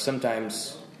 like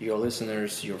sometimes your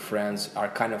listeners, your friends are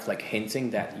kind of like hinting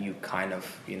that you kind of,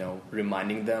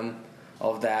 reminding them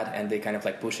of that, and they kind of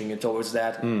like pushing you towards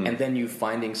that, and then you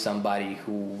finding somebody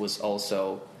who was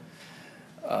also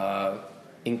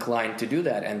inclined to do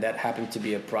that, and that happened to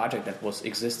be a project that was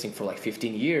existing for like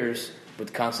 15 years,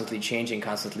 but constantly changing,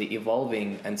 constantly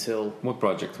evolving until... What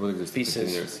project? What existed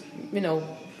pieces, for 15 years?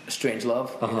 Strange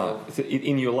Love.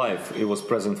 In your life, it was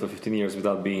present for 15 years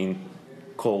without being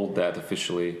called that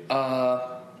officially.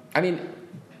 I mean,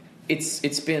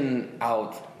 it's been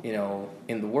out, in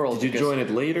the world. Did you join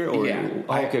it later? Or yeah.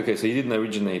 Okay, so you didn't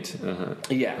originate.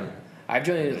 Yeah. I've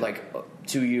joined it like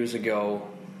 2 years ago,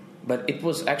 but it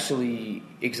was actually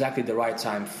exactly the right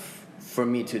time for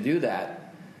me to do that.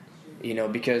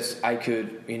 Because I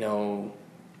could,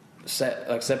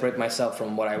 separate myself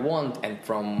from what I want and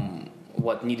from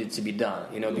what needed to be done.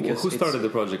 Because who started the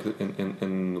project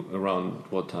in around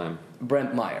what time?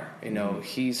 Brent Meyer.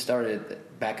 He started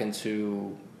back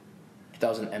into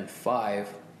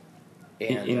 2005.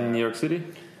 And, in New York City?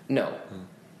 No.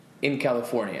 In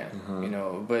California,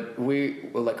 but we,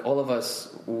 like all of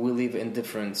us, we live in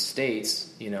different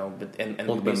states, but and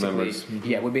all we band basically,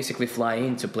 members. we basically fly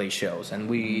in to play shows, and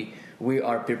we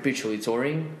are perpetually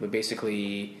touring. We're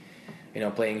basically,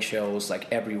 playing shows like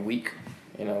every week,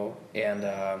 and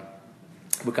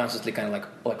we're constantly kind of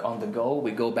like on the go.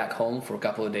 We go back home for a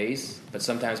couple of days, but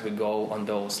sometimes we go on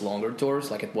those longer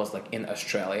tours, like it was like in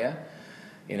Australia.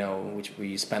 which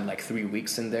we spent like 3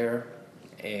 weeks in there.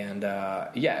 And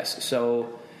yes,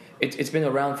 so it's been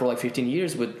around for like 15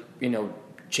 years with,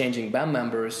 changing band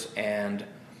members, and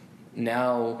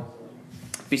now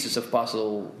Pieces of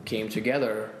Puzzle came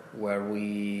together where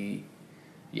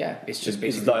it's just basically...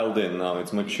 It's dialed in now,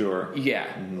 it's mature. Yeah,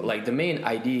 like the main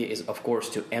idea is, of course,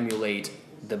 to emulate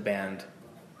the band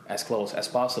as close as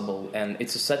possible, and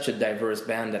it's such a diverse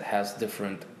band that has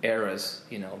different eras.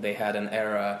 They had an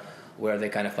era where they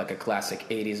kind of like a classic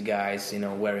 80s guys,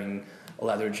 wearing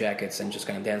leather jackets and just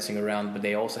kind of dancing around, but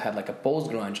they also had like a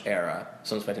post-grunge era,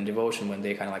 Sun, Sweat and Devotion, when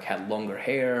they kind of like had longer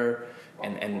hair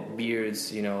and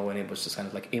beards, and it was just kind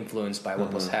of like influenced by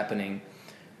what was happening.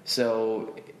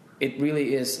 So it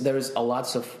really is, there's a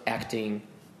lots of acting,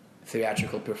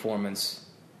 theatrical performance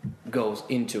goes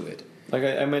into it. Like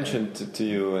I mentioned to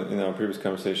you in our previous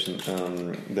conversation,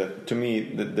 that to me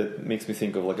that makes me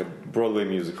think of like a Broadway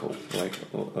musical. Like,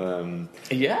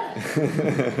 yeah,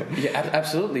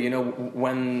 absolutely.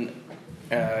 When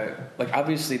like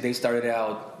obviously they started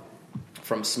out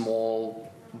from small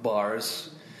bars,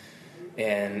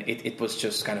 and it was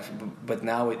just kind of, but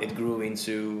now it grew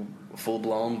into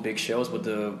full-blown big shows with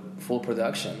the full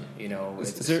production.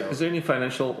 Is there any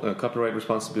financial copyright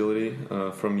responsibility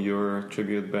from your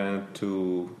tribute band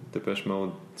to Depeche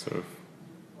Mode sort of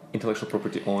intellectual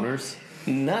property owners?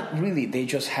 Not really. They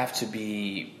just have to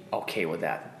be okay with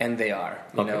that, and they are.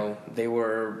 They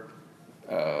were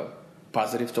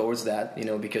positive towards that.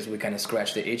 Because we kind of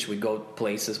scratch the itch. We go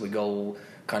places, we go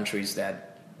countries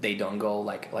that they don't go,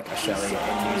 like Australia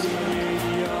and New Zealand.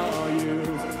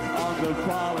 The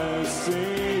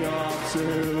policy of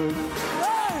truth.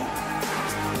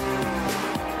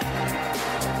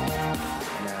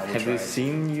 Have they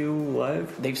seen you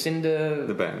live? They've seen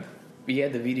the band. Yeah,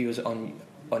 the videos on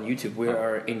YouTube. We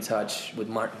are in touch with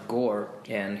Martin Gore,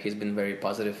 and he's been very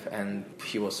positive, and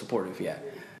he was supportive. Yeah.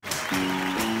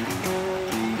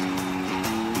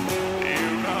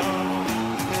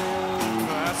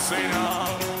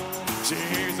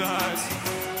 Jesus.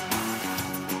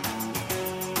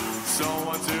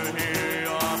 Someone to hear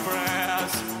your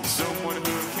prayers, someone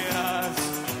who cares.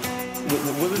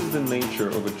 What is the nature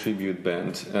of a tribute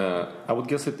band? I would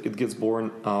guess it gets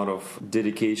born out of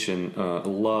dedication,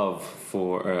 love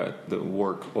for the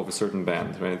work of a certain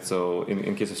band, right? So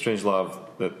in case of Strangelove,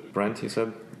 that Brent, you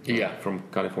said? Yeah. From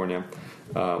California,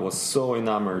 was so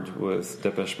enamored with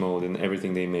Depeche Mode and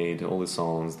everything they made, all the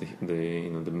songs, the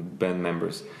band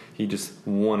members. He just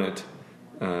wanted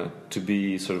to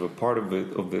be sort of a part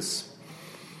of this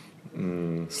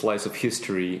slice of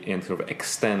history and sort of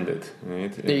extend it,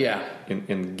 right? Yeah.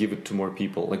 And give it to more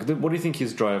people. Like, what do you think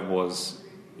his drive was,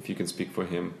 if you can speak for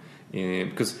him?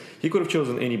 Because he could have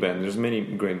chosen any band. There's many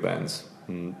great bands.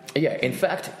 Yeah, in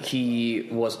fact, he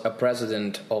was a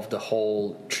president of the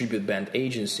whole tribute band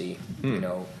agency,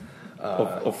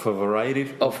 of a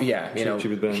variety of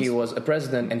tribute bands. He was a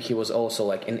president, and he was also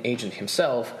like an agent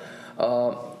himself.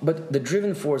 But the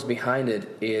driving force behind it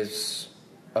is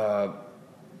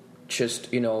just,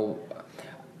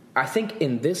 I think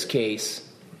in this case,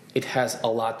 it has a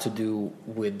lot to do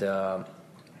with the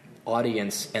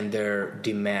audience and their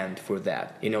demand for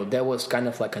that. That was kind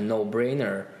of like a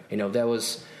no-brainer. That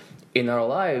was, in our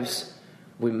lives,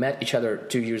 we met each other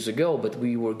 2 years ago, but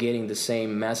we were getting the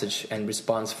same message and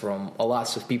response from a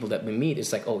lot of people that we meet.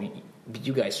 It's like, oh,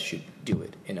 you guys should do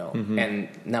it, Mm-hmm. And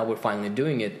now we're finally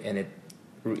doing it, and it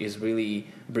is really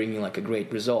bringing like a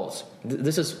great results.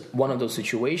 This is one of those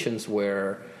situations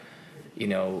where,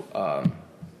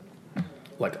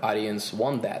 like audience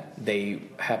want that. They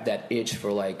have that itch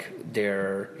for like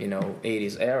their,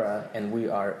 80s era, and we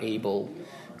are able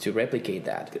to replicate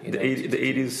that. The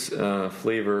 80s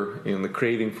flavor, the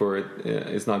craving for it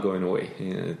is not going away.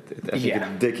 I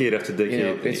think decade after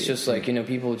decade. It's just like,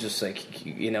 people just like,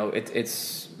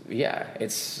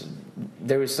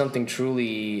 there is something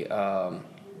truly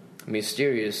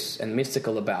mysterious and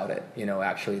mystical about it,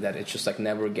 actually, that it just like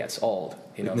never gets old.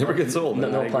 It never gets old.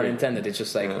 No pun intended. It's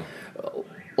just like,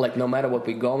 like no matter what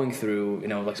we're going through,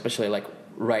 like especially like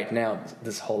right now,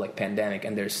 this whole like pandemic,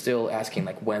 and they're still asking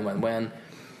like when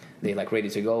they like ready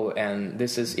to go. And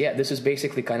this is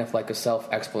basically kind of like a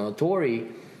self-explanatory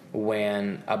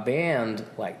when a band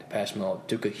like Depeche Mode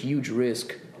took a huge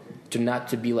risk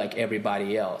to be like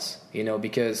everybody else,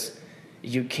 because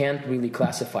you can't really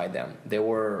classify them. There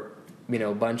were,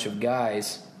 a bunch of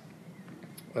guys,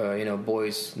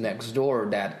 boys next door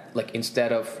that like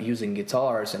instead of using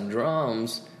guitars and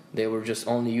drums, they were just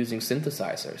only using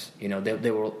synthesizers.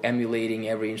 They were emulating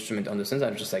every instrument on the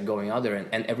synthesizer, just like going out there.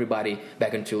 And everybody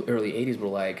back until early 80s were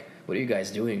like, what are you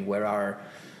guys doing? Where are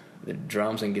the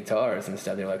drums and guitars and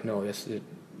stuff. They're like, no,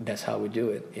 that's how we do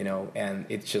it, you know. And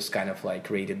it's just kind of like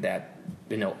created that,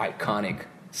 you know, iconic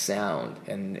sound,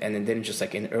 and then just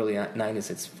like in early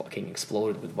 90s, it's fucking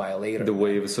exploded with Violator. The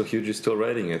wave is so huge, you're still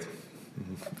writing it.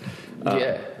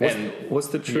 What's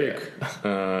the trick?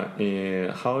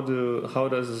 Yeah. How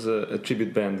does a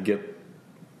tribute band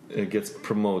gets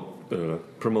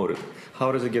promoted?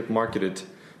 How does it get marketed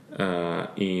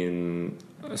in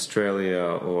Australia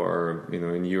or, you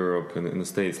know, in Europe and in the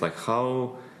States? Like,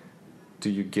 how do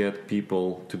you get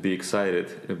people to be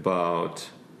excited about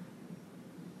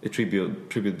a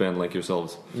tribute band like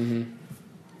yourselves? Mm-hmm.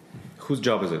 Whose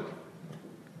job is it?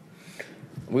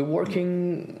 We're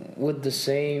working with the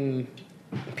same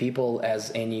people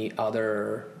as any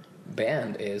other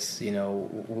band is. You know,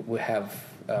 we have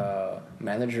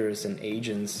managers and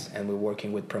agents, and we're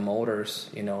working with promoters,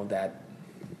 you know, that,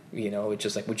 you know, it's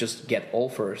just like we just get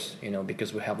offers, you know,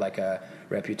 because we have like a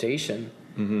reputation.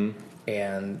 Mm-hmm.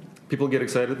 And people get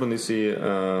excited when they see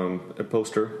a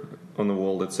poster on the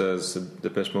wall that says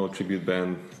Depeche Mode tribute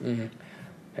band. Mm-hmm.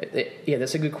 Yeah,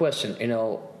 that's a good question. You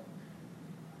know,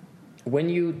 when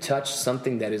you touch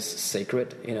something that is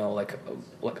sacred, you know, like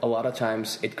a lot of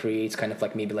times it creates kind of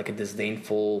like maybe like a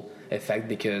disdainful effect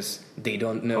because they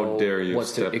don't know what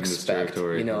to expect,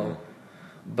 you know. Yeah.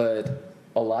 But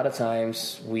a lot of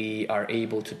times we are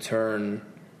able to turn,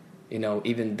 you know,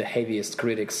 even the heaviest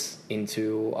critics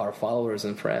into our followers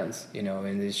and friends, you know,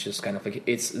 and it's just kind of like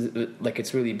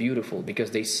it's really beautiful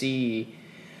because they see,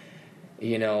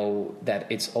 you know,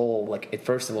 that it's all like it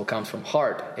first of all comes from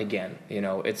heart again, you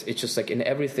know. It's just like in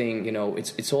everything, you know,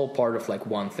 it's all part of like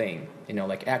one thing, you know,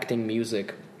 like acting,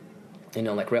 music, you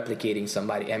know, like replicating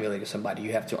somebody, emulating somebody.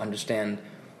 You have to understand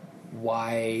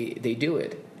why they do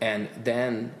it, and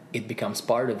then it becomes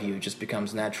part of you. It just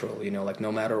becomes natural, you know, like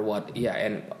no matter what. Yeah,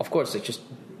 and of course it's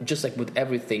just like with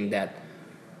everything that,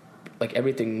 like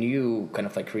everything new kind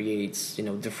of like creates, you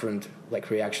know, different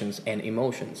like reactions and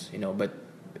emotions, you know. But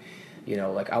you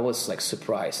know, like I was like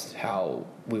surprised how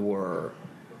we were,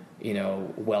 you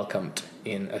know, welcomed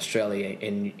in Australia.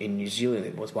 In New Zealand,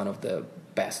 it was one of the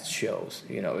best shows,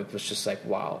 you know. It was just like,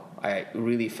 wow, I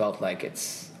really felt like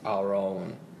it's our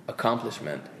own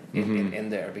accomplishment in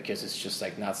there, because it's just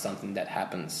like not something that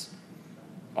happens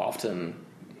often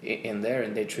in there.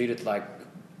 And they treated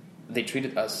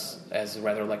us as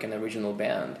rather like an original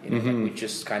band, you know. Like we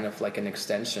just kind of like an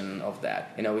extension of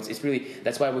that, you know. It's really,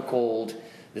 that's why we called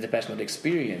the Depeche Mode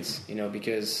Experience, you know,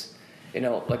 because, you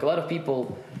know, like a lot of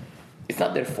people, it's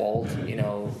not their fault, you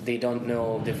know, they don't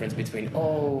know difference between,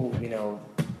 you know,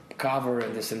 cover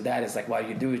and this and that. It's like, why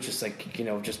you do it, just like, you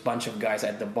know, just bunch of guys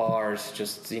at the bars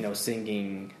just, you know,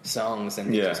 singing songs,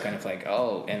 and it's just kind of like,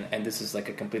 and this is like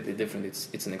a completely different,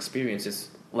 it's an experience.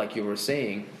 It's like you were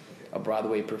saying, a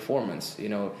Broadway performance, you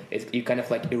know. You kind of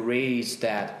like erase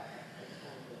that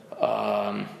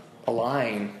a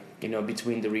line, you know,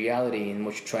 between the reality and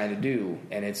what you're trying to do,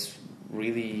 and it's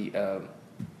really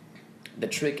the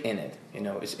trick in it, you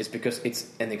know, it's because it's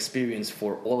an experience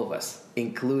for all of us,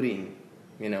 including,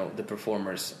 you know, the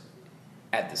performers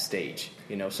at the stage,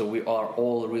 you know. So we are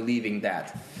all relieving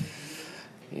that,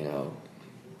 you know.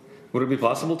 Would it be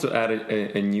possible to add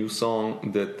a new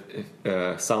song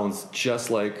that sounds just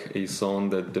like a song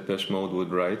that Depeche Mode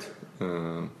would write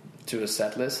to a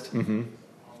set list? Mm-hmm.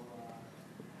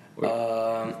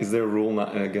 Is there a rule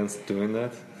against doing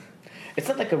that? It's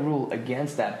not like a rule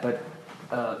against that, but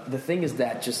the thing is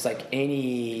that just like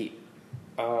any,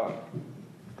 you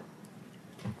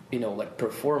know, like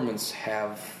performance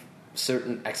have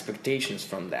certain expectations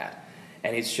from that,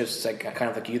 and it's just like kind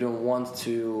of like you don't want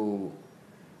to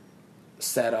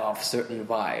set off certain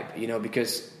vibe, you know,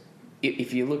 because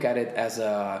if you look at it as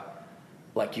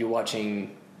like you're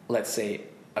watching, let's say,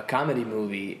 a comedy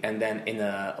movie, and then in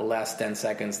the last 10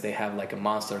 seconds they have like a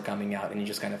monster coming out, and you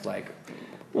just kind of like,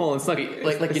 well, it's not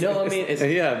like you know what I mean?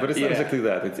 Yeah, but it's not exactly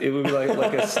that. It would be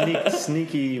like a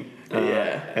sneaky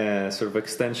sort of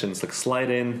extensions, like slide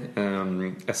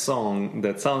in a song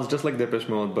that sounds just like Depeche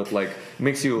Mode, but like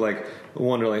makes you like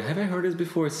wonder, like, have I heard this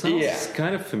before? It sounds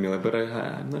kind of familiar, but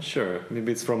I'm not sure.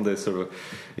 Maybe it's from this sort of,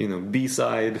 you know,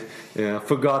 B-side,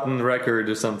 forgotten record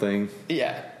or something.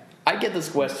 Yeah, I get this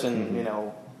question, you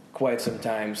know, quite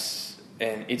sometimes,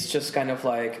 and it's just kind of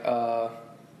like,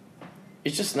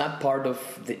 it's just not part of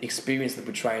the experience that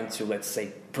we're trying to, let's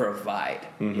say, provide.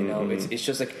 You know, it's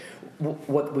just like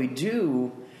what we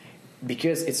do,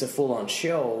 because it's a full-on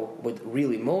show with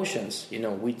real emotions. You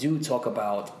know, we do talk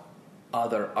about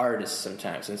other artists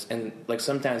sometimes, and like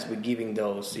sometimes we're giving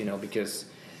those, you know, because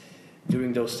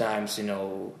during those times, you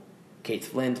know, Kate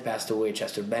Flint passed away,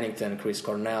 Chester Bennington, Chris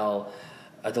Cornell,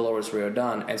 Dolores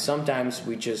Riordan, and sometimes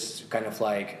we just kind of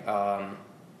like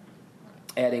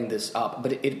adding this up,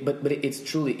 but it's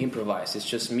truly improvised. It's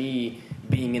just me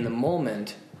being in the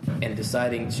moment and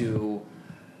deciding to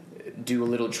do a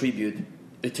little tribute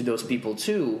to those people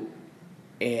too,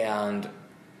 and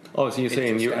Oh, so you're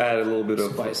saying you add a little bit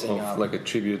of up. like a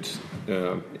tribute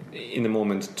in the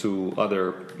moment to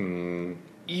other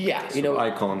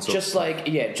icons. Just like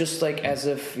as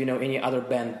if any other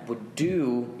band would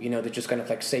do. They just kind of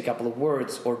like say a couple of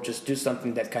words or just do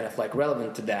something that kind of like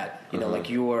relevant to that. Like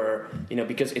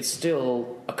because it's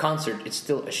still a concert, it's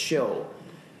still a show,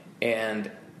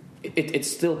 and it's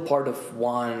still part of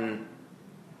one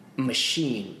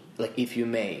machine, like if you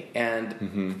may, and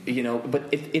but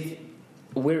if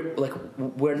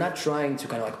we're not trying to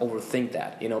kind of like overthink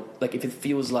that, like if it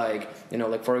feels like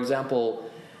like for example,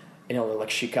 like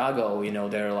Chicago,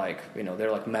 they're like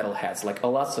metalheads, like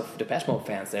lots of Depeche Mode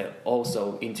fans that are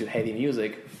also into heavy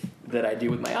music that I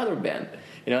do with my other band,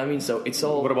 what I mean? So it's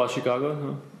all. What about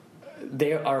Chicago?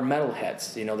 They are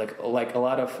metalheads, like a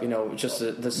lot of just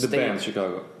the band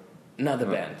Chicago, not the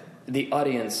band, the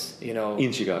audience,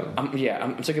 in Chicago. I'm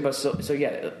talking about so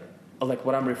yeah. Like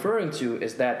what I'm referring to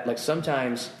is that like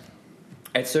sometimes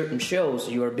at certain shows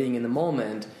you are being in the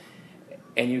moment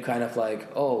and you kind of like,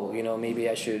 oh, maybe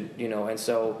I should, and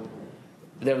so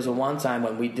there was one time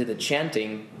when we did a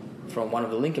chanting from one of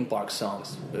the Linkin Park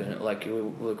songs, like we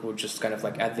were just kind of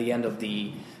like at the end of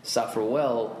the Suffer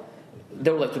Well,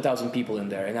 there were like 2,000 people in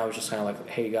there, and I was just kind of like,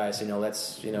 hey guys,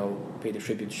 let's pay the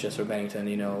tribute to Chester Bennington,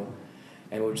 and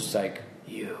we were just like,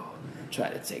 you try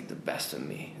to take the best of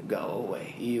me, go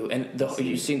away, you, and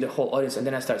you see the whole audience, and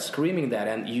then I start screaming that,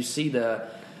 and you see the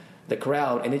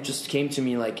crowd, and it just came to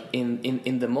me like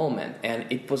in the moment, and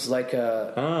it was like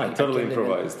totally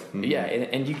improvised. Yeah,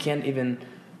 and you can't even,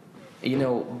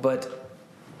 but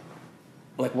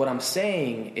like what I'm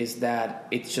saying is that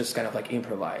it's just kind of like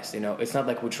improvised. It's not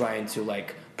like we're trying to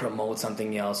like promote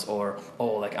something else or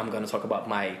like I'm going to talk about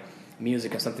my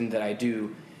music or something that I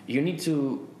do. You need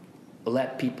to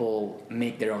let people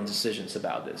make their own decisions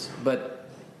about this. But,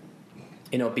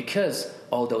 because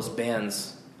all those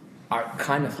bands are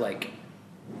kind of like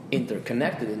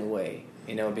interconnected in a way,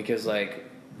 because like,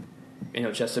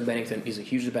 Chester Bennington is a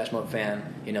huge Depeche Mode fan,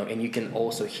 and you can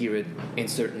also hear it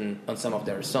on some of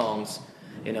their songs,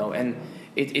 and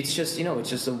it's just, it's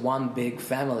just a one big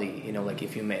family, like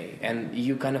if you may, and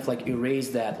you kind of like erase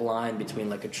that line between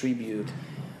like a tribute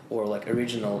or like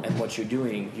original and what you're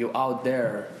doing. You're out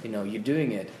there, you're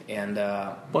doing it, and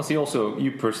plus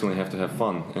you personally have to have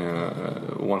fun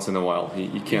once in a while.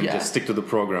 You can't just stick to the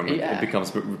program. It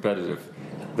becomes repetitive.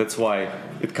 That's why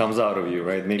it comes out of you,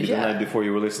 right? Maybe the night before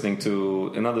you were listening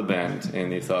to another band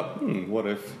and you thought, what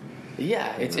if?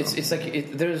 Yeah, it's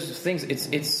like there's things.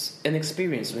 It's an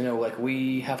experience. Like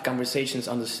we have conversations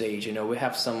on the stage. We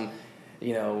have some.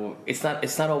 It's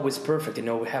not always perfect.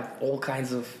 We have all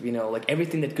kinds of, like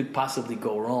everything that could possibly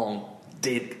go wrong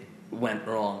went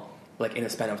wrong, like in a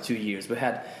span of 2 years. We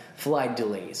had flight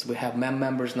delays. We have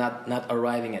members not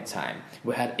arriving at time.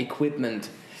 We had equipment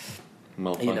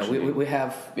malfunctioning. We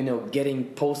have, getting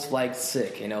post-flight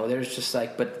sick. There's just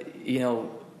like, but,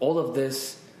 all of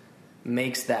this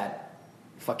makes that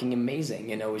fucking amazing.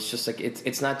 It's just like,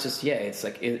 it's not just, it's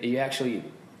like,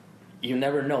 you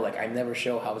never know. Like, I never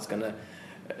show how it's gonna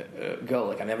go.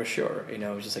 Like, I'm never sure.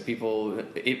 It's just like people,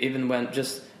 even when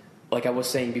just like I was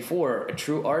saying before, a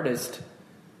true artist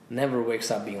never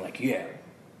wakes up being like, yeah,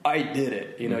 I did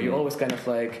it. You always kind of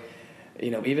like,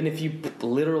 even if you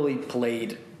literally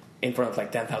played in front of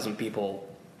like 10,000 people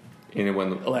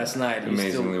last night,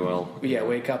 amazingly well. Yeah,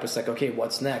 wake up. It's like, okay,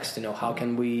 what's next? How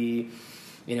can we,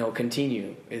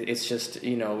 continue? It's just,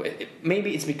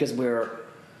 maybe it's because we're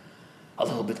a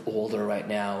little bit older right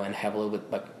now and have a little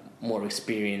bit like more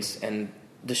experience, and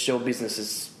the show business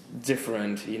is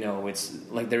different. It's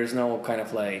like there is no kind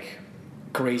of like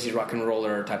crazy rock and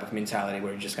roller type of mentality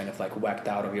where you're just kind of like whacked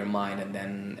out of your mind and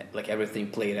then like everything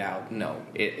played out. No,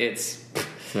 it's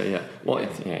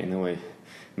in a way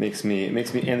makes me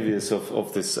envious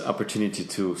of this opportunity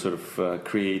to sort of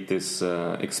create this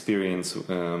experience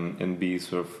and be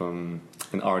sort of an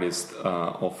artist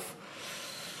of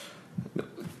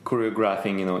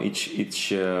choreographing,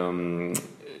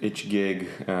 each gig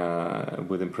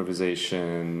with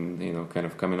improvisation, kind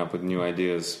of coming up with new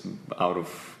ideas out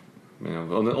of,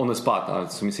 on the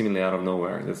spot, seemingly out of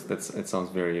nowhere. It sounds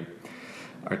very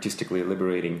artistically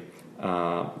liberating.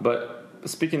 But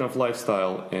speaking of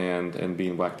lifestyle and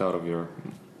being whacked out of your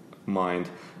mind,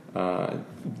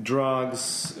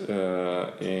 drugs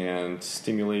and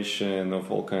stimulation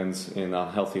of all kinds in a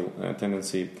healthy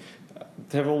tendency.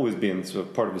 have always been sort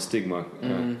of part of the stigma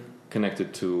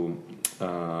connected to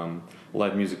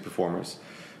live music performers.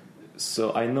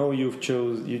 So I know you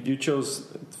chose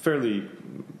fairly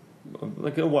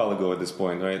like a while ago at this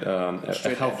point, right?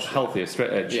 Healthy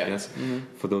straight edge. Yeah. Yes.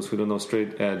 For those who don't know,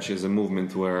 straight edge is a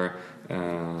movement where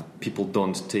people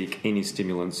don't take any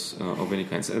stimulants of any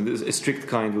kind. So a strict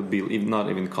kind would be not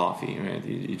even coffee, right?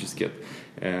 You just get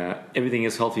everything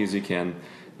as healthy as you can.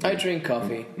 I drink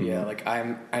coffee. Yeah, like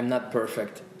I'm not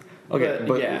perfect. Okay,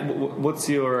 but yeah. What's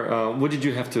your what did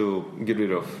you have to get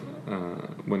rid of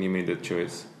when you made that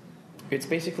choice? It's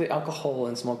basically alcohol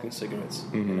and smoking cigarettes.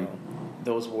 You know,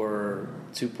 those were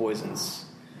two poisons.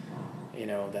 You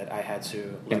know that I had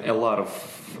to. And a lot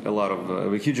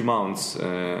of huge amounts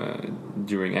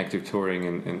during active touring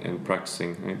and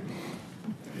practicing. Right?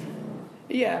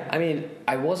 Yeah, I mean,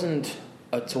 I wasn't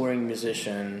a touring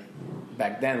musician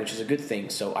back then, which is a good thing.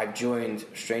 So I joined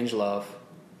Strangelove,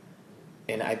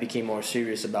 and I became more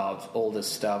serious about all this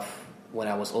stuff when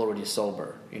I was already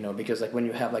sober. You know, because like when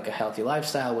you have like a healthy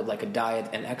lifestyle with like a diet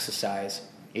and exercise,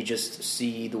 you just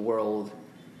see the world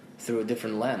through a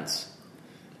different lens.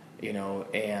 You know,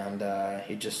 and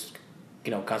you just,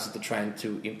 you know, constantly trying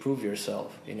to improve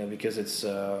yourself. You know, because it's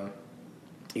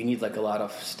you need like a lot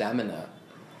of stamina.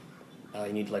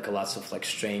 You need like a lots of like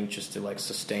strength just to like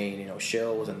sustain, you know,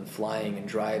 shows and flying and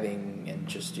driving and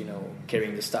just, you know,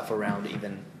 carrying the stuff around.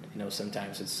 Even, you know,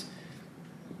 sometimes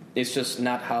it's just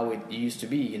not how it used to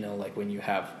be. You know, like when you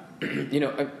have, you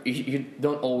know, you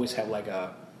don't always have like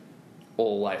a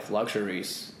all life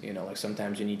luxuries. You know, like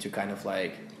sometimes you need to kind of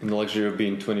like And the luxury of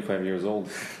being 25 years old.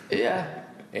 Yeah,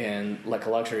 and like a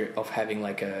luxury of having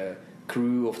like a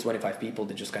crew of 25 people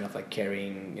that just kind of like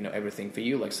carrying, you know, everything for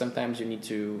you. Like sometimes you need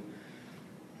to.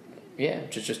 Yeah,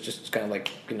 just kind of like,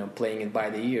 you know, playing it by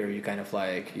the ear. You kind of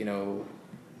like, you know,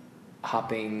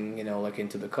 hopping, you know, like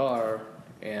into the car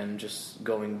and just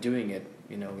doing it.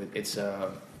 You know, it's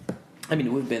I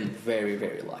mean, we've been very,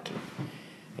 very lucky.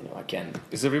 You know, I can.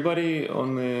 Is everybody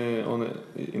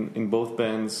in both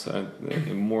bands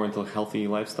more into a healthy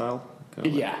lifestyle?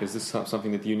 Yeah. Is this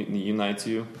something that unites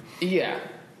you? Yeah,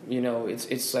 you know,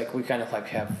 it's like we kind of like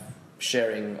have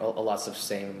sharing a lots of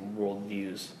same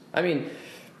worldviews. I mean.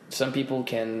 Some people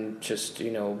can just,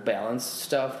 you know, balance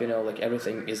stuff, you know, like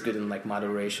everything is good in like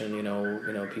moderation, you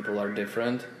know, people are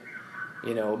different,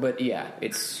 you know, but yeah,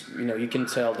 it's, you know, you can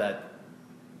tell that,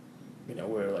 you know,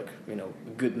 we're like, you know,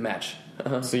 a good match.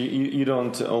 So you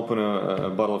don't open a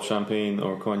bottle of champagne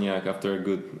or cognac after a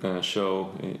good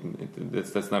show?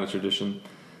 That's not a tradition?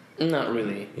 Not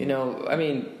really. You know, I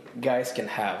mean, guys can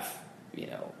have, you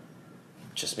know,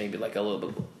 just maybe like a little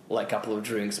bit, like a couple of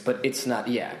drinks, but it's not,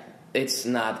 it's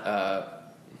not a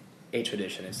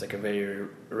tradition. It's like a very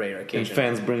rare occasion. And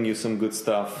fans bring you some good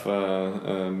stuff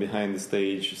behind the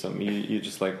stage. You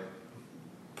just like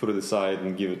put it aside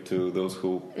and give it to those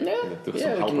who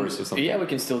some helpers or something. Yeah, we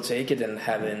can still take it and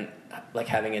having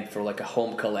it for like a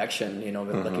home collection. You know,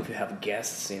 like if you have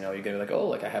guests, you know, you go like, oh,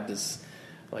 like I have this,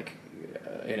 like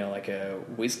you know, like a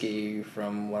whiskey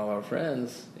from one of our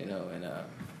friends. You know, and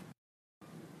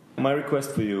my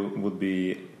request for you would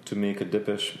be to make a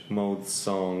Depeche Mode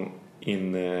song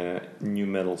in new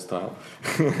metal style.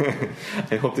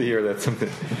 I hope to hear that, something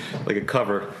like a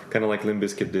cover, kind of like Limp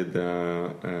Bizkit did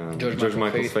George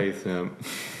Michael's Faith.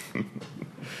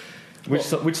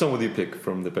 Which song would you pick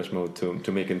from Depeche Mode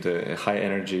to make into a high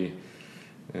energy,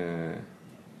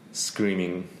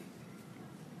 screaming?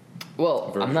 Well,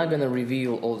 version? I'm not gonna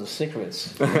reveal all the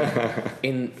secrets.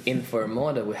 in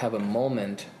Fermoda, we have a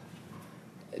moment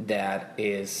that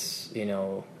is, you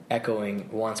know, echoing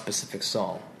one specific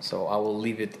song. So I will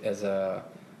leave it as a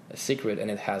secret,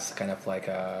 and it has kind of like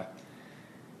a,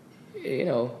 you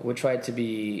know, we tried to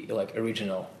be like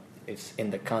original. It's in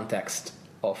the context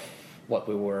of what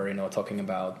we were, you know, talking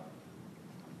about,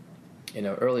 you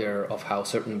know, earlier, of how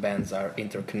certain bands are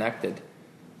interconnected.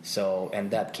 So,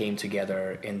 and that came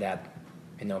together in that,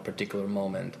 you know, particular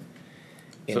moment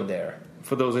there.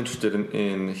 For those interested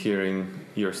in hearing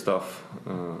your stuff,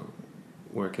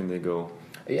 where can they go?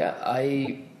 Yeah,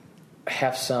 I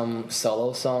have some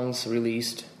solo songs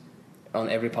released on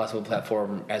every possible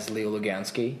platform as Leo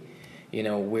Lugansky. You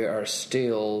know, we are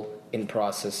still in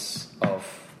process of,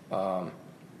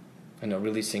 you know,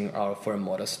 releasing our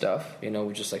Fermoda stuff. You know,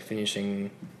 we're just like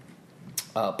finishing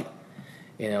up,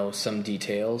 you know, some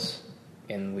details,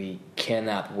 and we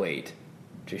cannot wait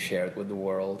to share it with the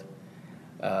world.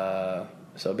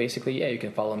 So basically, yeah, you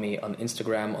can follow me on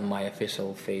Instagram, on my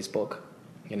official Facebook.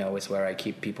 You know, it's where I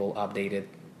keep people updated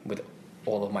with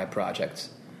all of my projects.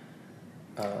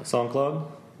 SoundCloud?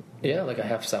 Yeah, like I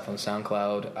have stuff on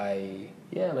SoundCloud. I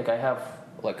have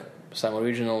like some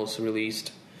originals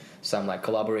released, some like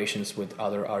collaborations with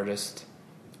other artists.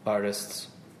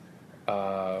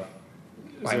 I'm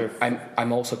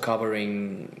also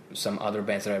covering some other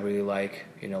bands that I really like.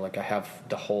 You know, like I have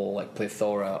the whole like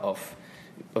plethora of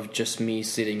just me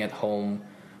sitting at home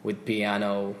with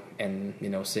piano and, you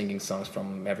know, singing songs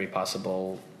from every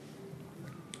possible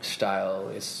style.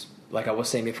 Is like I was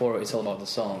saying before, it's all about the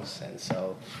songs, and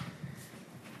so,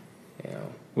 you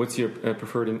know. What's your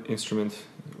preferred instrument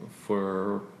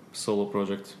for solo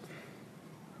project?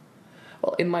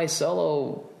 Well, in my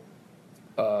solo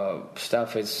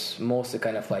stuff, it's mostly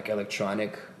kind of like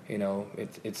electronic. You know,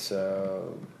 it's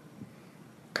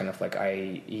kind of like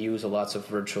I use lots of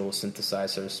virtual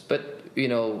synthesizers, but you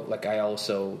know, like I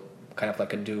also kind of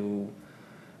like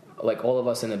like all of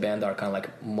us in the band are kind of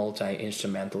like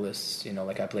multi-instrumentalists. You know,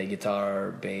 like I play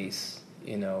guitar, bass,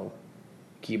 you know,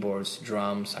 keyboards,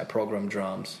 drums. I program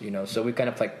drums. You know, so we kind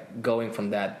of like going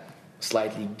from that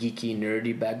slightly geeky,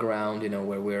 nerdy background, you know,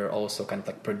 where we're also kind of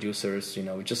like producers, you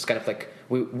know, we just kind of like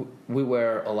we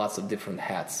wear lots of different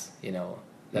hats, you know.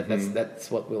 That's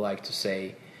what we like to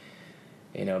say,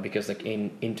 you know, because like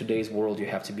in today's world, you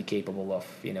have to be capable of,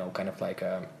 you know, kind of like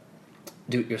a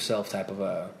do-it-yourself type of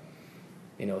a,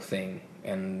 you know, thing,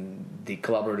 and the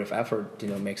collaborative effort, you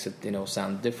know, makes it, you know,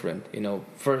 sound different, you know.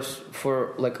 First,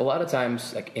 for like a lot of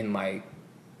times, like in my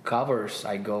covers,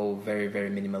 I go very, very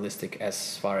minimalistic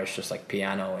as far as just like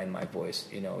piano and my voice,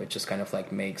 you know. It just kind of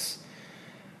like makes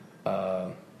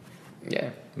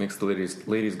makes the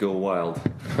ladies go wild.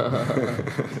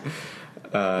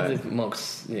 It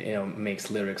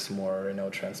makes lyrics more, you know,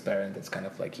 transparent. It's kind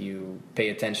of like you pay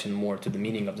attention more to the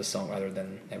meaning of the song rather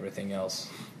than everything else.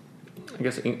 I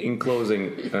guess in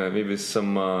closing, maybe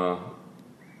some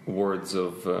words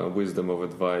of wisdom, of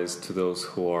advice to those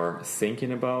who are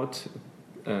thinking about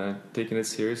taking it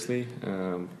seriously,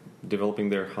 developing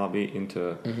their hobby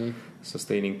into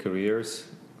sustaining careers.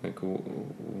 Like,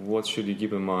 what should you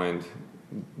keep in mind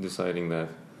deciding that?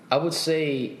 I would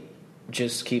say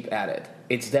just keep at it.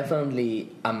 It's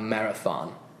definitely a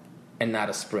marathon and not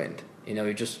a sprint. You know,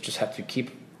 you just have to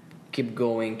keep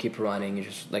going, keep running. You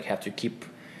just like have to keep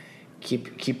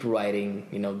writing.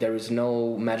 You know, there is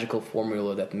no magical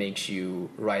formula that makes you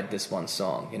write this one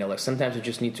song. You know, like sometimes you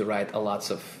just need to write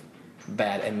lots of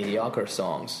bad and mediocre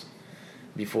songs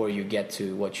before you get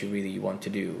to what you really want to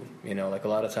do. You know, like a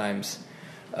lot of times,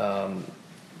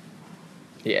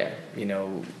 you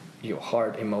know, your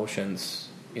heart, emotions,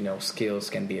 you know, skills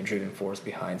can be a driving force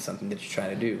behind something that you're trying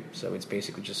to do. So it's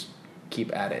basically just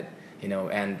keep at it, you know,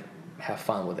 and have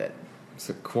fun with it. It's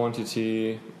a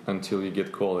quantity until you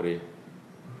get quality.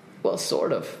 Well,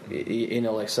 sort of. You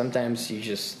know, like sometimes you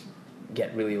just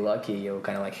get really lucky. You're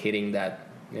kind of like hitting that,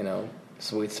 you know,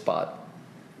 sweet spot,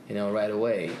 you know, right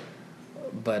away.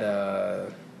 But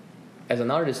as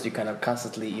an artist, you're kind of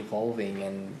constantly evolving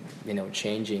and, you know,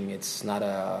 changing. It's not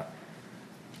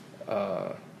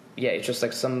it's just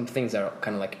like some things are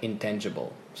kind of like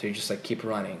intangible. So you just like keep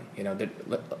running. You know,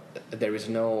 there is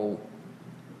no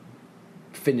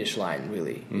finish line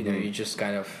really. You know, you just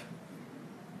kind of.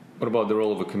 What about the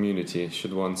role of a community?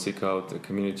 Should one seek out a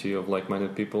community of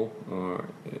like-minded people, or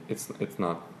it's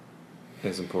not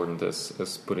as important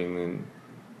as putting in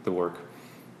the work?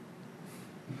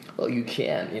 Well, you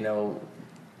can, you know,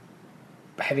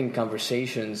 having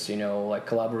conversations, you know, like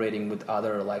collaborating with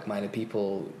other like-minded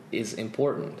people is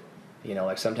important. You know,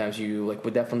 like sometimes you like we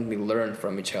definitely learn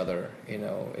from each other. You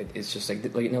know, it's just like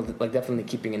you know, like definitely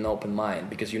keeping an open mind,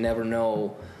 because you never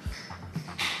know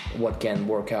what can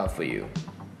work out for you.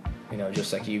 You know,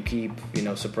 just like you keep, you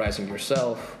know, surprising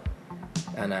yourself,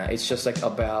 and it's just like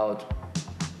about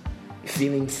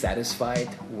feeling satisfied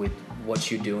with what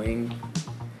you're doing.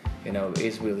 You know,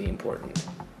 is really important.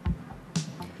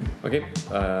 Okay,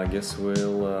 I guess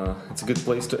it's a good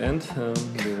place to end.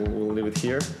 We'll leave it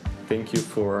here. Thank you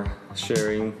for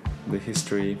sharing the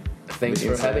history. Thanks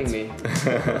for having me.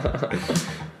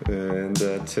 And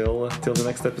till the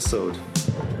next episode.